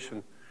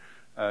polymerization,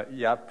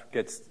 YAP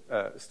gets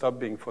stopped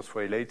being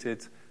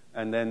phosphorylated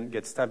and then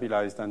gets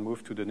stabilized and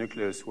moved to the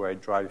nucleus where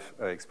it drives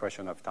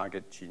expression of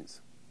target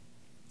genes.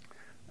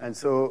 And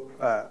so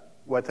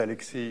what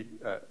Alexis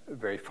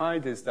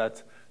verified is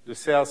that the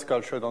cells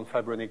cultured on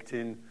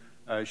fibronectin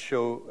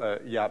show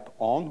YAP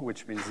on,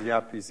 which means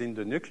YAP is in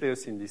the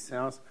nucleus in these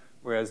cells,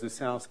 whereas the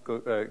cells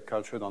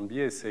cultured on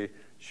BSA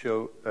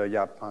show a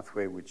YAP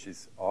pathway which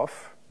is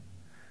off.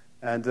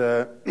 And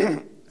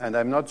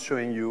I'm not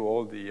showing you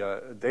all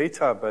the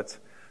data, but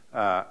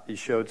he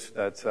showed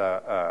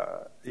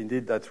that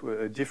indeed that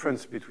a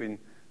difference between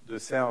the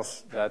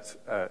cells that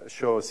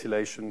show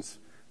oscillations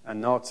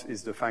and not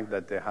is the fact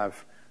that they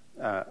have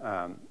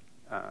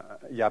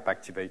YAP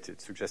activated,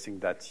 suggesting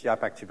that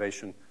YAP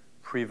activation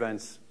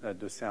prevents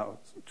the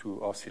cells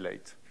to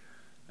oscillate.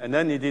 And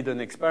then he did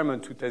an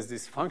experiment to test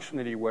this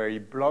functionally where he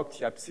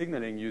blocked YAP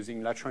signaling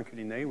using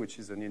latranculin A, which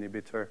is an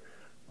inhibitor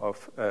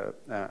of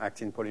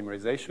actin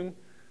polymerization.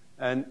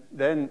 And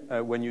then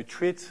when you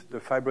treat the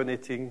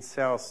fibroneting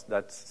cells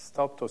that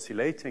stopped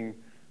oscillating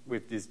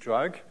with this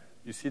drug,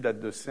 you see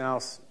that the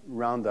cells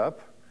round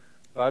up,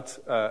 but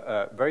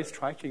very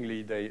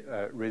strikingly, they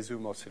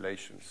resume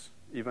oscillations,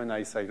 even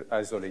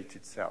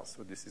isolated cells.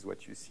 So this is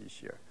what you see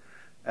here.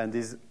 And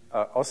these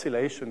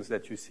oscillations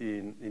that you see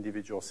in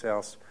individual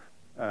cells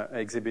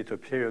exhibit a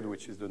period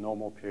which is the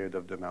normal period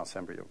of the mouse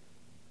embryo.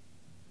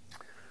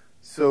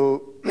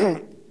 So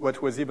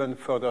what was even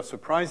further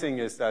surprising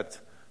is that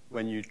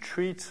when you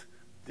treat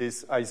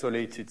these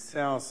isolated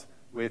cells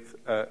with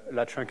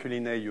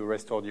latranculine, you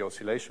restore the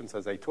oscillations,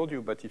 as I told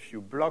you, but if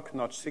you block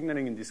notch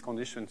signaling in these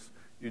conditions,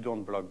 you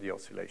don't block the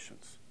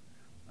oscillations.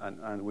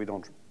 And we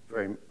don't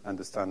very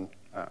understand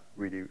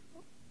really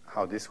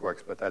how this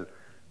works, but I'll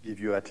give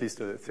you at least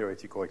a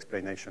theoretical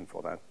explanation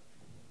for that.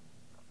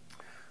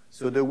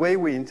 So the way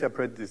we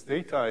interpret this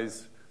data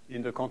is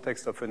in the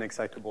context of an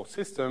excitable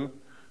system,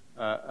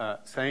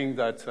 saying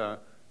that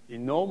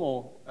in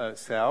normal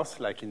cells,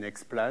 like in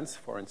explants,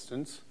 for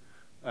instance,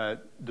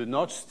 the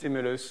notch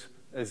stimulus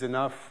is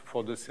enough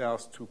for the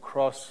cells to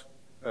cross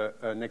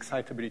an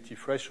excitability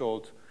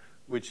threshold,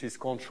 which is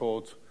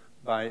controlled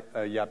by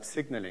YAP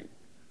signaling.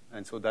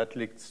 And so that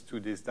leads to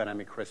this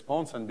dynamic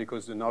response, and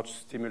because the notch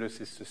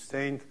stimulus is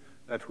sustained,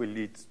 that will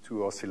lead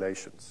to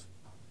oscillations.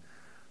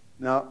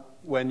 Now,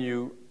 when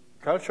you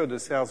culture the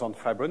cells on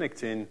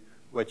fibronectin,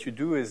 what you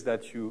do is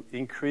that you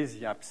increase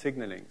YAP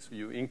signaling. So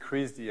you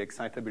increase the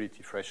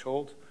excitability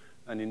threshold,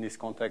 and in this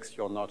context,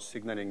 your notch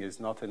signaling is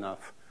not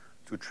enough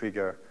to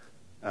trigger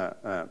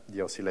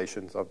the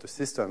oscillations of the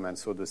system, and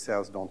so the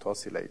cells don't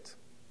oscillate.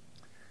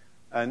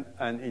 And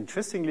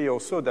interestingly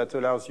also, that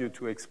allows you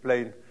to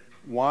explain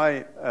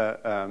why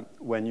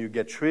when you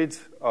get rid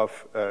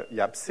of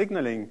YAP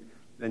signaling,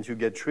 then you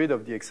get rid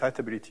of the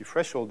excitability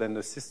threshold, then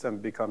the system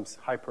becomes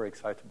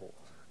hyper-excitable.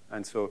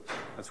 And so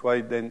that's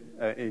why then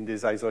in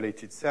these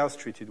isolated cells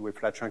treated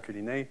with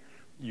latranculine A,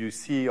 you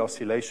see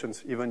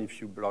oscillations even if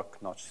you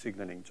block notch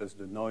signaling. Just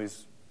the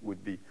noise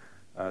would be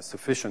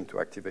sufficient to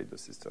activate the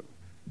system.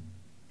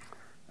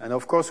 And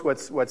of course,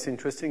 what's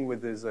interesting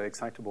with this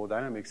excitable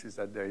dynamics is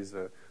that there is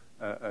a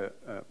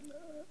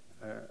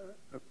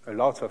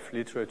lot of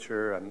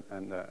literature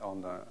and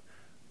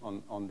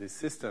on these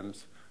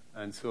systems.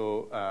 And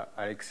so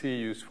Alexei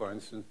used, for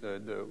instance,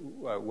 the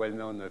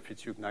well-known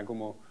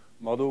Fitzhugh-Nagumo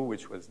model,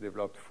 which was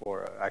developed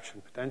for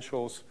action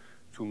potentials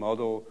to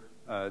model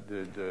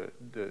the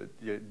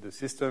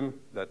system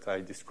that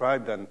I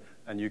described.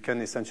 And you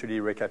can essentially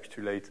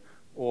recapitulate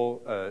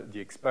all the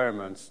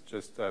experiments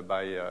just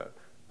by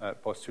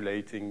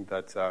postulating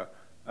that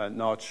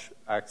notch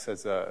acts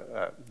as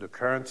the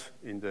current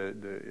in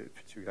the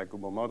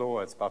Fitzhugh-Nagumo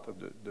model as part of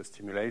the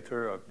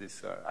stimulator of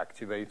this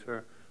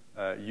activator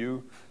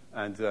U,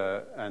 and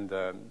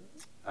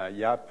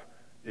YAP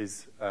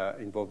is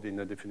involved in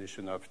the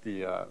definition of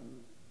the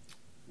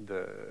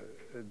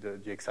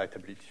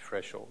excitability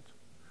threshold.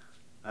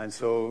 And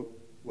so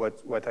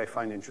what I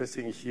find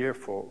interesting here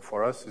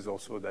for us is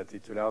also that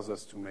it allows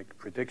us to make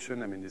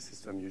prediction. I mean, the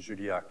systems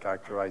usually are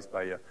characterized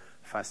by a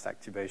fast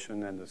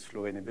activation and a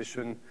slow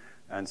inhibition,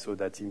 and so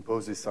that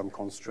imposes some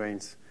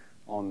constraints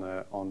on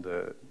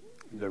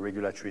the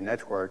regulatory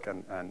network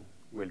and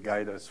will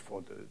guide us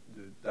for the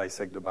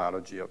dissect the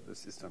biology of the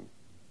system.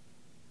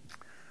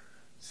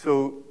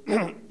 So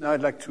now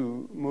I'd like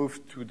to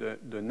move to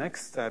the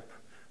next step,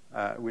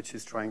 which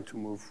is trying to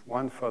move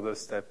one further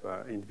step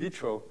in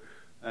vitro.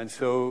 And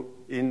so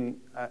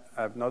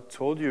I've not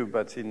told you,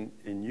 but in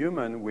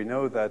human, we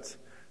know that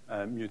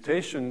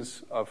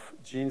mutations of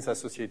genes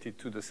associated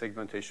to the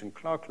segmentation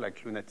clock,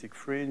 like lunatic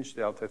fringe,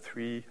 delta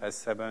 3,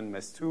 S7,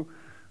 MES2,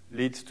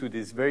 leads to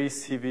this very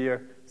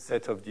severe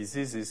set of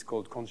diseases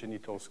called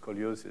congenital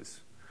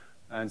scoliosis.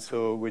 And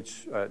so,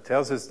 which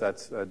tells us that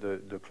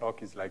the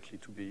clock is likely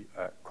to be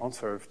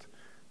conserved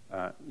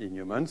in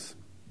humans.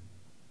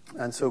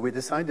 And so we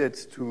decided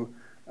to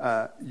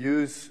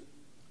use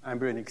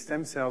embryonic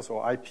stem cells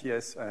or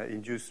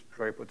iPS-induced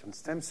pluripotent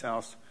stem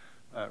cells,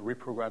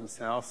 reprogrammed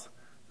cells,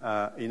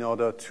 in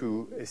order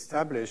to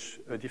establish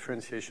a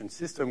differentiation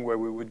system where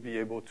we would be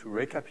able to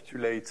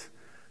recapitulate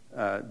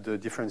the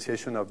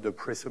differentiation of the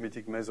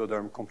presomitic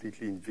mesoderm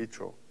completely in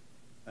vitro.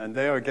 And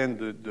there again,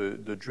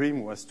 the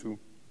dream was to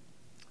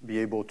be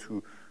able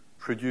to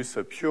produce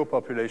a pure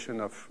population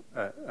of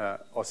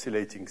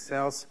oscillating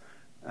cells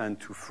and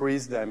to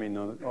freeze them in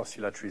an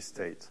oscillatory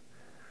state.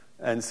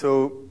 And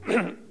so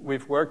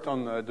we've worked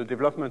on the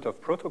development of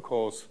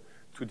protocols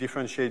to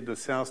differentiate the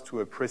cells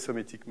to a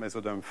presomitic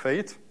mesoderm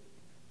fate.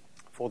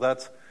 For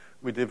that,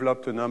 we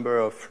developed a number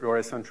of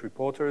fluorescent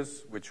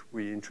reporters, which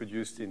we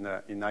introduced in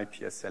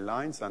iPS cell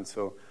lines. And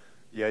so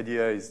the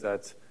idea is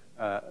that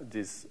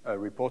these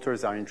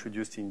reporters are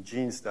introduced in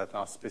genes that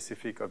are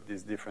specific of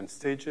these different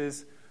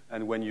stages.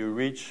 And when you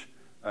reach,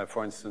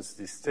 for instance,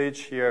 this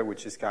stage here,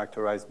 which is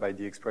characterized by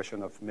the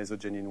expression of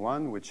mesogenin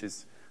 1, which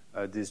is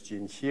this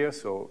gene here,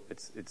 so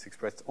it's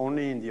expressed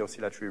only in the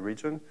oscillatory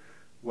region.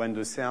 When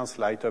the cells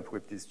light up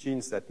with these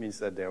genes, that means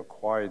that they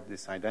acquired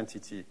this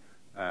identity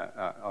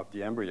of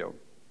the embryo.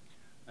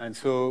 And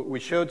so we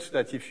showed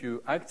that if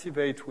you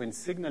activate Wnt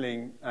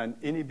signaling and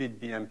inhibit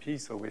BMP,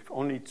 so with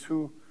only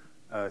two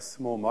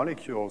small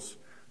molecules,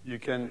 you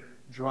can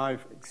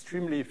drive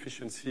extremely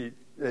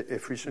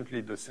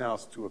efficiently the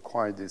cells to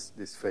acquire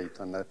this fate.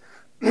 And that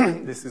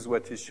this is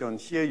what is shown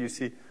here. You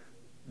see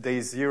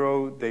day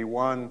 0, day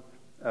 1,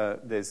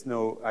 there's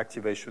no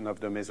activation of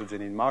the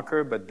mesogenin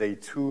marker, but day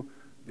 2,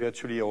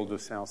 virtually all the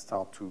cells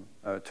start to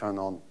turn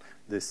on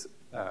this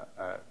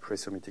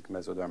presomitic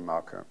mesoderm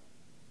marker.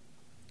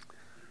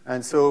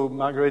 And so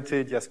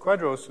Margarete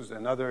Diaz-Quadros, who's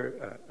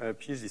another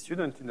PhD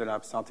student in the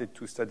lab, started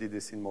to study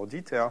this in more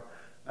detail.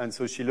 And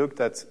so she looked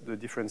at the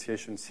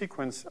differentiation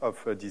sequence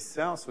of these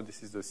cells. So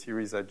this is the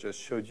series I just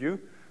showed you.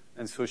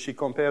 And so she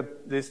compared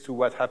this to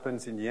what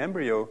happens in the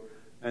embryo.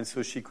 And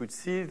so she could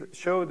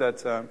show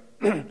that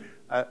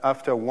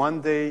after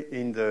 1 day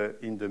in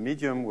the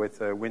medium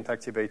with a Wnt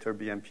activator,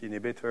 BMP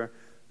inhibitor,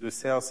 the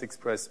cells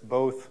express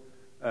both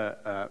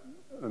a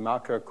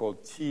marker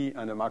called T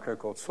and a marker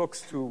called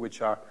SOX2,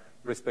 which are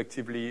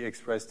respectively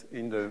expressed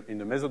in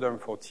the mesoderm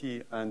for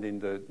T and in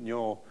the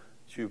neural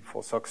tube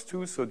for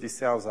SOX2. So these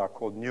cells are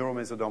called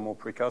neuromesodermal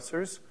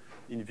precursors.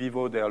 In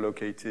vivo, they are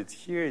located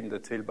here in the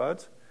tail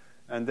bud.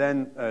 And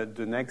then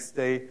the next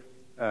day,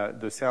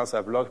 the cells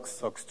have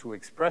lost SOX2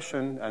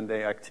 expression, and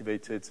they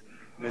activated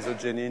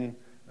mesogenin,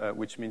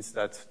 which means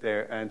that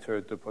they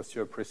entered the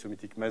posterior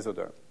presomitic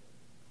mesoderm,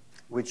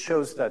 which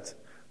shows that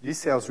these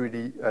cells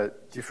really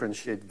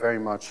differentiate very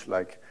much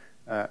like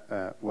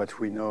what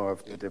we know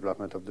of the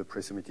development of the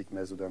presomitic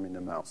mesoderm in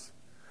the mouse.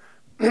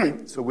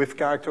 So we've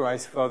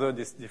characterized further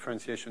this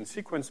differentiation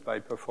sequence by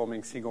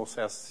performing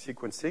single-cell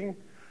sequencing.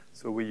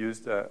 So we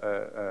used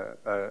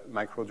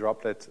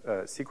microdroplet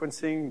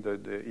sequencing,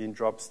 the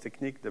in-drops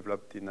technique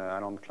developed in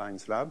Alan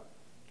Klein's lab.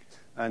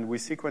 And we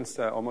sequenced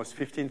almost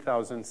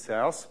 15,000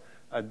 cells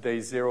at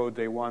day 0,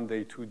 day 1,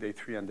 day 2, day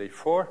 3, and day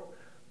 4.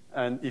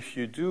 And if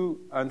you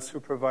do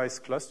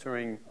unsupervised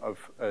clustering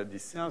of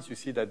these cells, you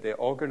see that they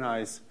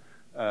organize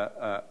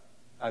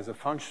as a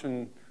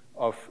function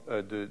of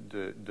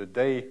the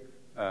day.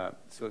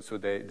 So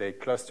they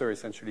cluster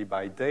essentially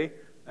by day,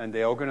 and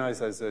they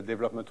organize as a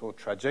developmental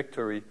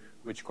trajectory,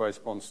 which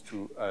corresponds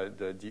to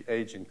the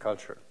age in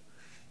culture.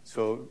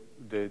 So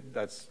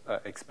that's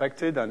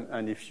expected,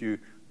 and if you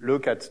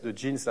look at the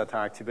genes that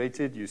are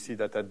activated, you see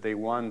that at day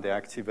 1, they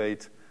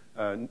activate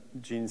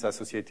genes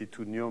associated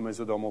to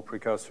neuromesodermal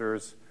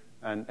precursors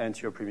and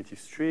anterior primitive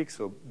streak,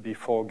 so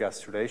before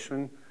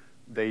gastrulation.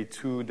 Day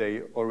 2,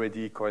 they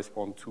already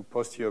correspond to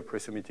posterior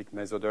presomitic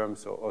mesoderm,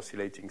 so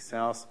oscillating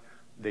cells.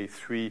 Day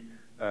 3,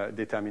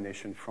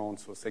 determination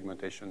fronts, so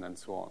segmentation, and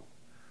so on.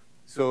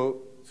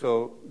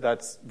 So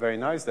that's very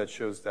nice. That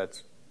shows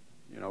that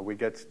we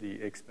get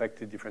the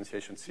expected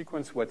differentiation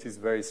sequence. What is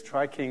very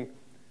striking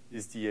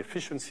is the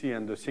efficiency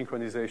and the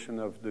synchronization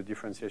of the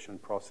differentiation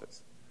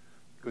process.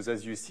 Because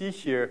as you see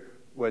here,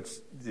 what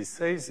this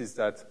says is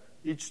that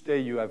each day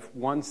you have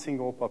one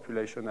single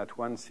population at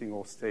one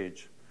single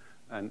stage.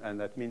 And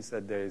that means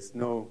that there is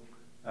no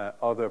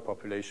other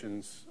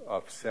populations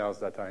of cells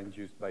that are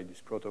induced by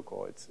this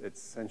protocol. It's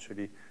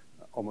essentially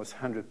almost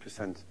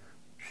 100%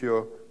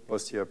 pure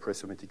posterior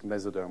presomitic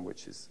mesoderm,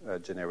 which is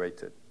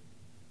generated.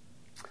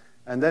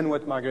 And then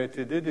what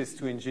Margarete did is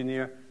to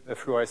engineer a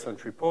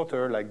fluorescent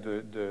reporter, like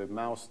the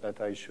mouse that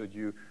I showed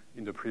you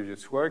in the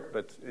previous work.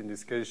 But in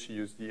this case, she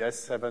used the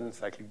S7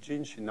 cyclic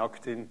gene. She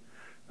knocked in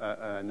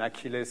an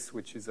Achilles,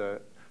 which is an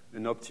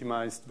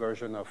optimized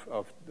version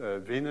of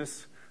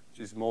Venus, which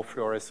is more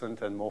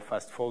fluorescent and more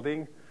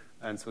fast-folding.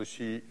 And so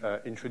she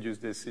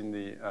introduced this in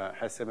the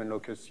S7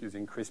 locus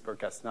using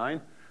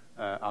CRISPR-Cas9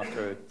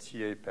 after a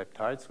TA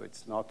peptide. So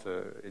it's not,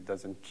 it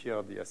doesn't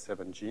kill the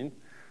S7 gene.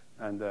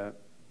 And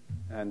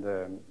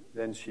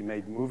then she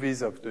made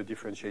movies of the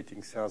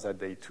differentiating cells at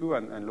day 2.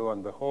 And lo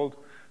and behold,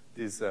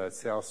 these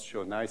cells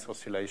show nice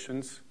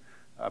oscillations,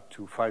 up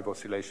to 5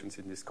 oscillations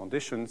in these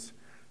conditions.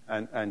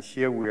 And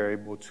here we are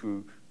able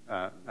to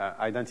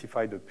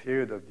identify the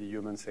period of the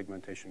human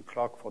segmentation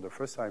clock for the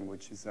first time,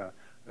 which is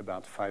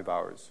about 5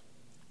 hours.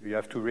 You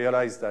have to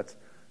realize that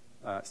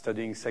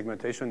studying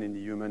segmentation in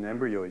the human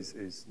embryo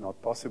is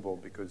not possible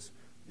because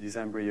these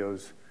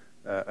embryos,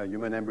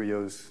 human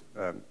embryos,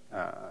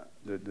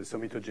 the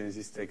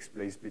somitogenesis takes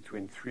place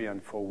between 3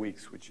 and 4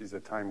 weeks, which is a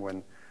time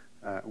when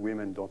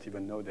women don't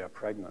even know they're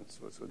pregnant.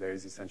 So there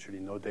is essentially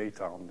no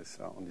data on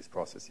this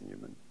process in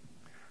human.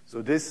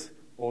 So this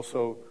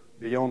also,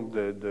 beyond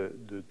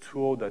the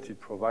tool that it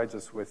provides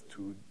us with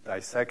to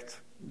dissect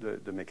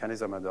the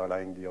mechanism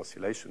underlying the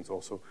oscillations,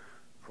 also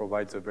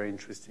provides a very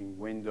interesting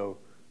window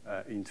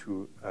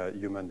into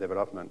human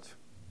development.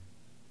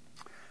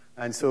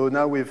 And so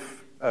now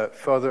we've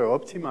further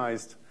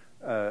optimized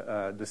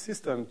the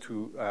system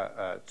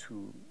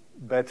to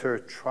better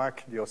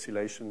track the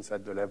oscillations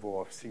at the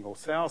level of single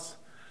cells.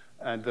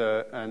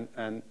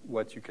 And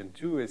what you can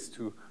do is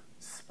to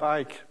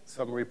spike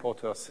some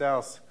reporter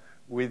cells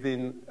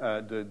within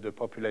the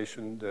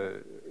population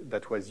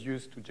that was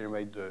used to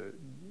generate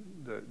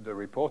the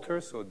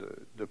reporter, so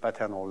the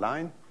paternal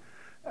line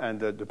and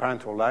the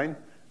parental line.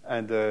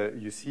 And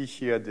you see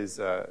here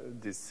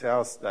these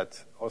cells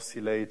that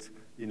oscillate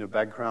in a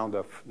background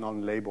of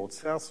non-labeled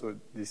cells. So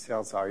these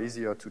cells are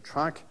easier to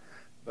track,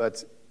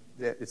 but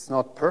it's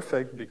not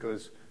perfect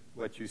because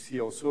what you see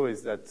also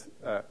is that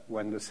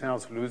when the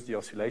cells lose the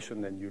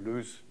oscillation, then you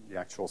lose the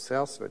actual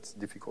cells, so it's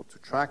difficult to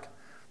track.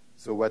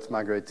 So what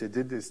Margarete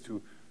did is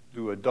to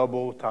do a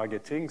double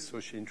targeting.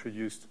 So she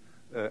introduced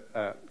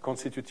a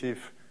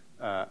constitutive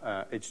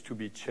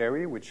H2B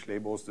cherry, which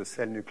labels the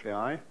cell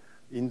nuclei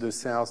in the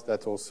cells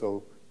that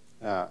also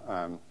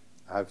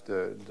have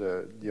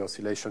the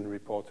oscillation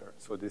reporter.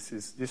 So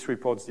this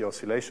reports the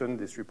oscillation,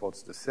 this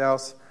reports the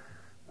cells,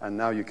 and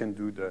now you can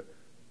do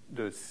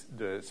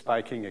the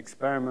spiking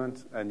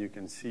experiment, and you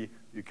can see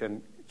you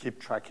can keep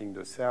tracking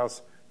the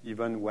cells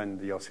even when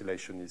the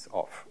oscillation is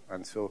off.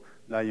 And so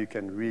now you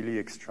can really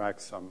extract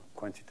some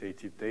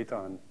quantitative data,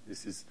 and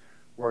this is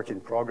work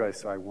in progress,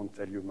 so I won't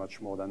tell you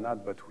much more than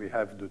that, but we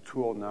have the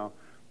tool now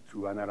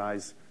to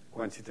analyze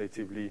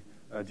quantitatively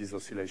this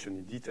oscillation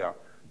in detail.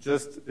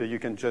 You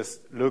can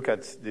just look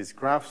at this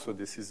graph. So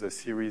this is a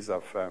series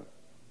of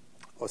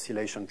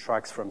oscillation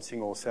tracks from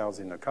single cells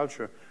in a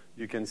culture.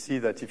 You can see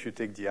that if you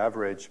take the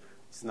average,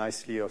 it's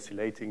nicely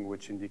oscillating,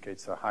 which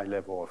indicates a high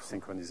level of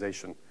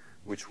synchronization,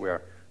 which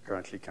we're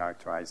currently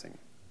characterizing.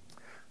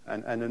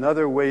 And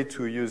another way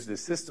to use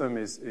this system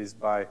is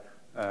by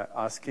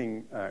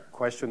asking a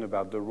question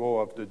about the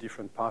role of the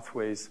different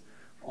pathways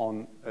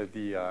on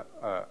the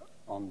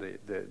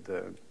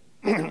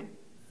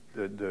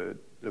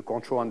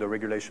control and the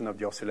regulation of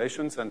the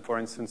oscillations. And for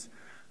instance,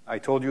 I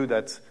told you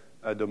that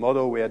the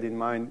model we had in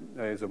mind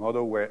is a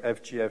model where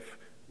FGF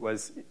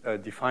was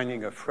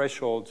defining a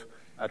threshold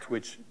at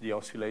which the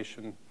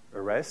oscillation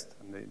arrests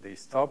and they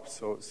stop.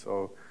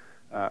 So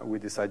we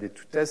decided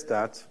to test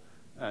that.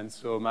 And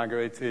so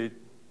Margarete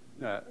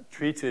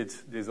treated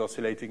these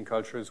oscillating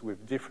cultures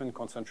with different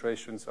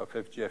concentrations of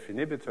FGF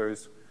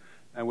inhibitors.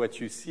 And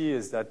what you see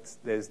is that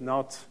there's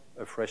not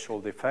a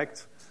threshold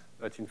effect,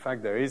 but in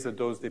fact there is a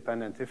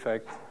dose-dependent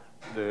effect.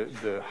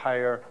 The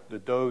higher the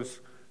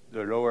dose,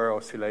 the lower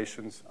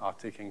oscillations are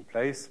taking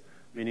place,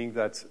 meaning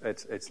that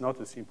it's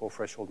not a simple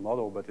threshold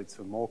model, but it's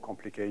a more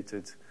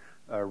complicated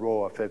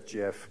role of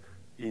FGF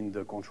in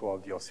the control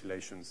of the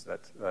oscillations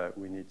that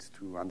we need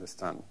to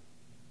understand.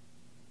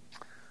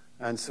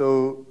 And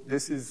so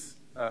this is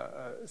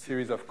a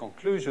series of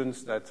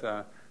conclusions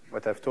that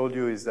what I've told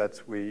you is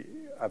that we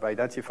have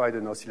identified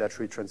an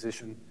oscillatory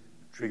transition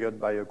triggered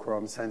by a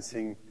quorum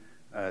sensing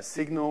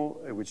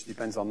signal, which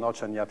depends on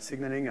notch and YAP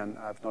signaling. And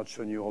I've not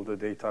shown you all the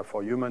data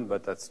for human,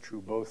 but that's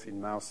true both in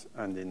mouse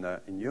and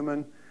in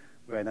human.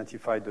 We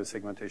identified the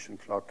segmentation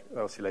clock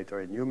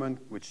oscillator in human,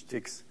 which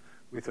ticks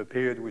with a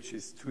period which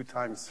is 2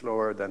 times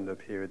slower than the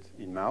period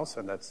in mouse,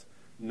 and that's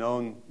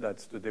known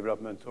that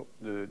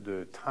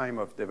the time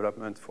of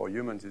development for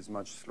humans is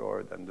much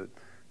slower than the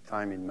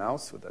time in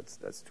mouse, so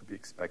that's to be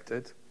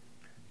expected.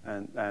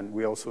 And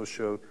we also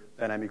show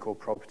dynamical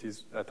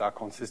properties that are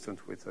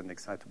consistent with an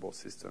excitable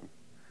system.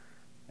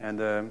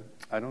 And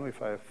I don't know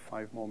if I have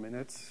 5 more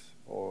minutes,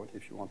 or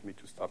if you want me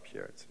to stop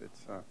here.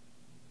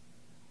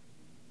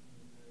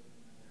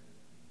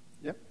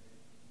 Yep.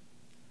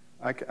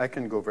 I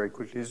can go very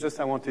quickly. It's just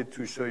I wanted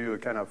to show you a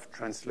kind of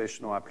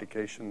translational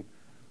application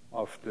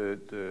of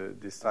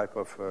this type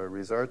of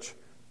research.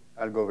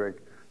 I'll go very.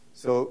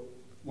 So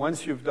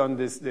once you've done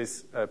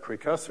these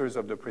precursors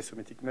of the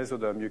presomitic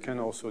mesoderm, you can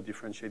also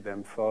differentiate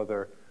them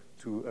further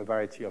to a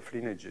variety of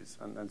lineages.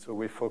 And so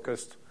we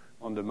focused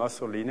on the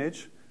muscle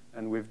lineage,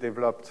 and we've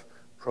developed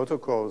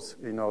protocols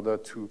in order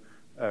to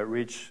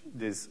reach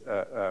these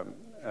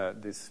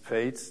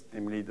fates,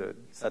 namely the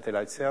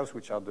satellite cells,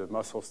 which are the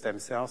muscle stem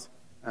cells,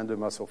 and the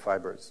muscle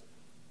fibers.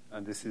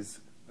 And this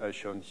is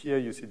shown here.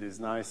 You see these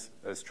nice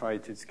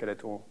striated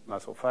skeletal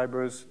muscle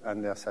fibers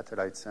and their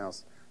satellite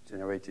cells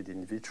generated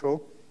in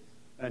vitro.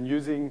 And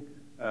using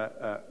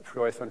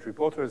fluorescent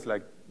reporters,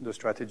 like the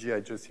strategy I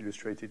just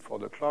illustrated for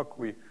the clock,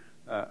 we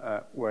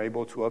were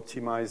able to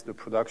optimize the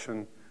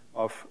production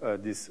of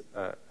these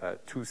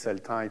 2 cell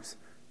types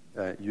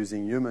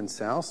using human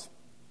cells,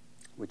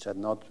 which had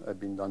not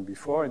been done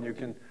before. And you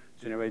can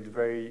generate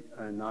very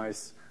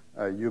nice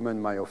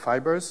human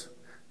myofibers.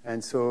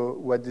 And so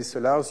what this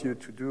allows you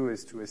to do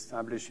is to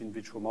establish in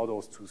vitro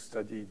models to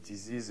study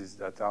diseases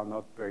that are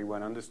not very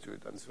well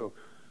understood. And so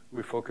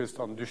we focused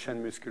on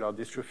Duchenne muscular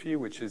dystrophy,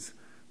 which is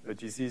a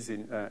disease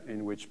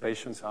in which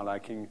patients are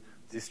lacking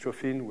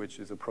dystrophin, which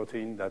is a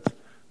protein that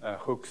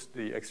hooks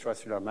the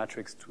extracellular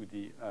matrix to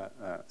the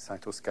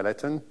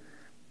cytoskeleton.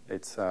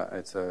 It's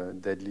a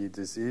deadly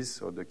disease,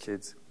 so the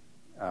kids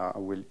are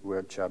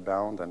wheelchair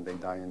bound and they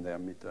die in their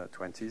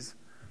mid-20s.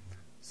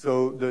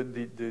 So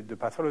the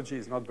pathology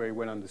is not very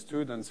well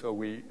understood, and so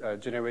we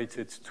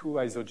generated 2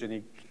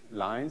 isogenic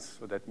lines.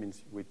 So that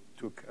means we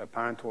took a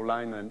parental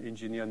line and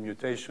engineered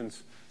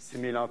mutations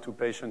similar to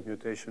patient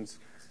mutations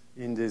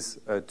in these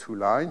 2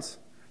 lines.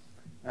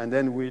 And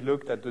then we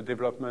looked at the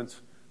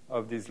development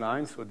of these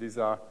lines. So these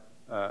are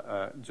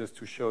just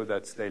to show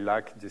that they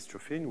lack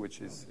dystrophin, which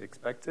is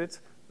expected,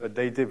 but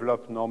they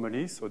develop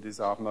normally. So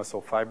these are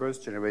muscle fibers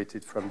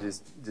generated from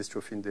these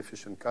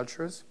dystrophin-deficient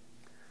cultures.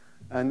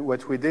 And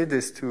what we did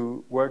is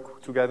to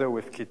work together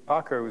with Kit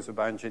Parker, who's a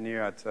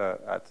bioengineer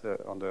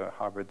on the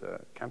Harvard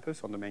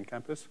campus, on the main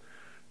campus.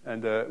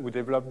 And we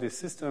developed this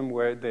system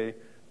where they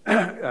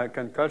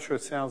can culture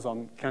cells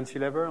on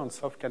cantilever, on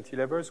soft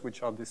cantilevers,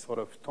 which are these sort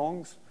of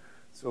tongs.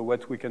 So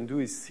what we can do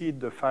is seed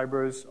the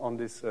fibers on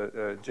this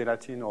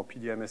gelatin or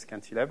PDMS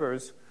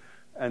cantilevers,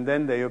 and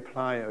then they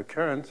apply a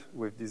current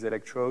with these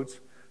electrodes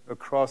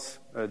across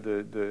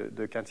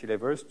the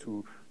cantilevers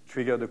to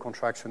trigger the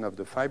contraction of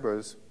the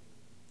fibers.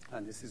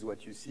 And this is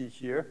what you see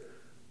here.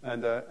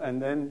 And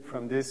then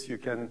from this, you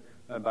can,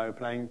 by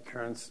applying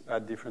currents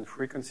at different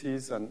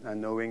frequencies and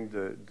knowing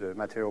the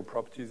material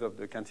properties of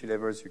the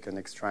cantilevers, you can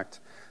extract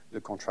the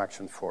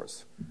contraction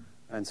force.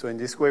 And so in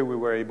this way, we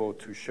were able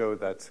to show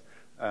that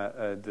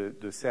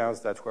the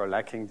cells that were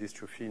lacking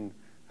dystrophin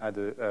had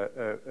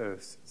a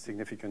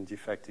significant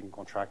defect in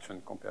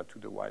contraction compared to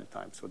the wild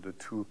type. So the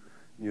two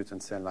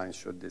mutant cell lines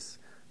showed this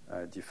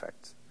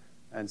defect.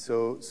 And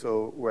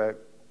so we're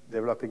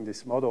developing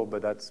this model,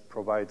 but that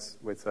provides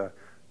with a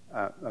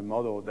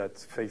model that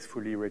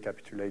faithfully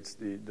recapitulates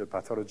the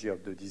pathology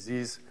of the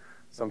disease,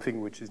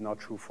 something which is not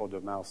true for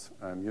the mouse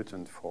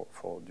mutant for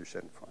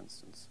Duchenne, for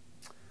instance.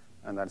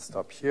 And I'll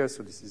stop here.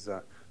 So this is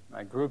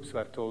my group. So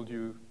I've told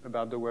you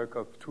about the work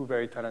of two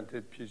very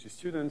talented PhD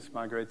students,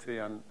 Margarete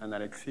and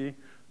Alexis,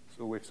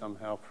 so with some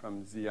help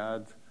from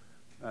Ziad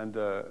and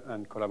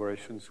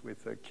collaborations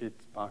with Kit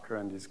Parker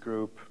and his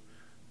group,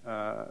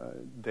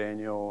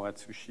 Daniel,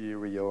 Atsushi,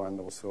 Rio, and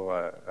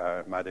also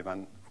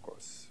Madevan, of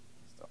course.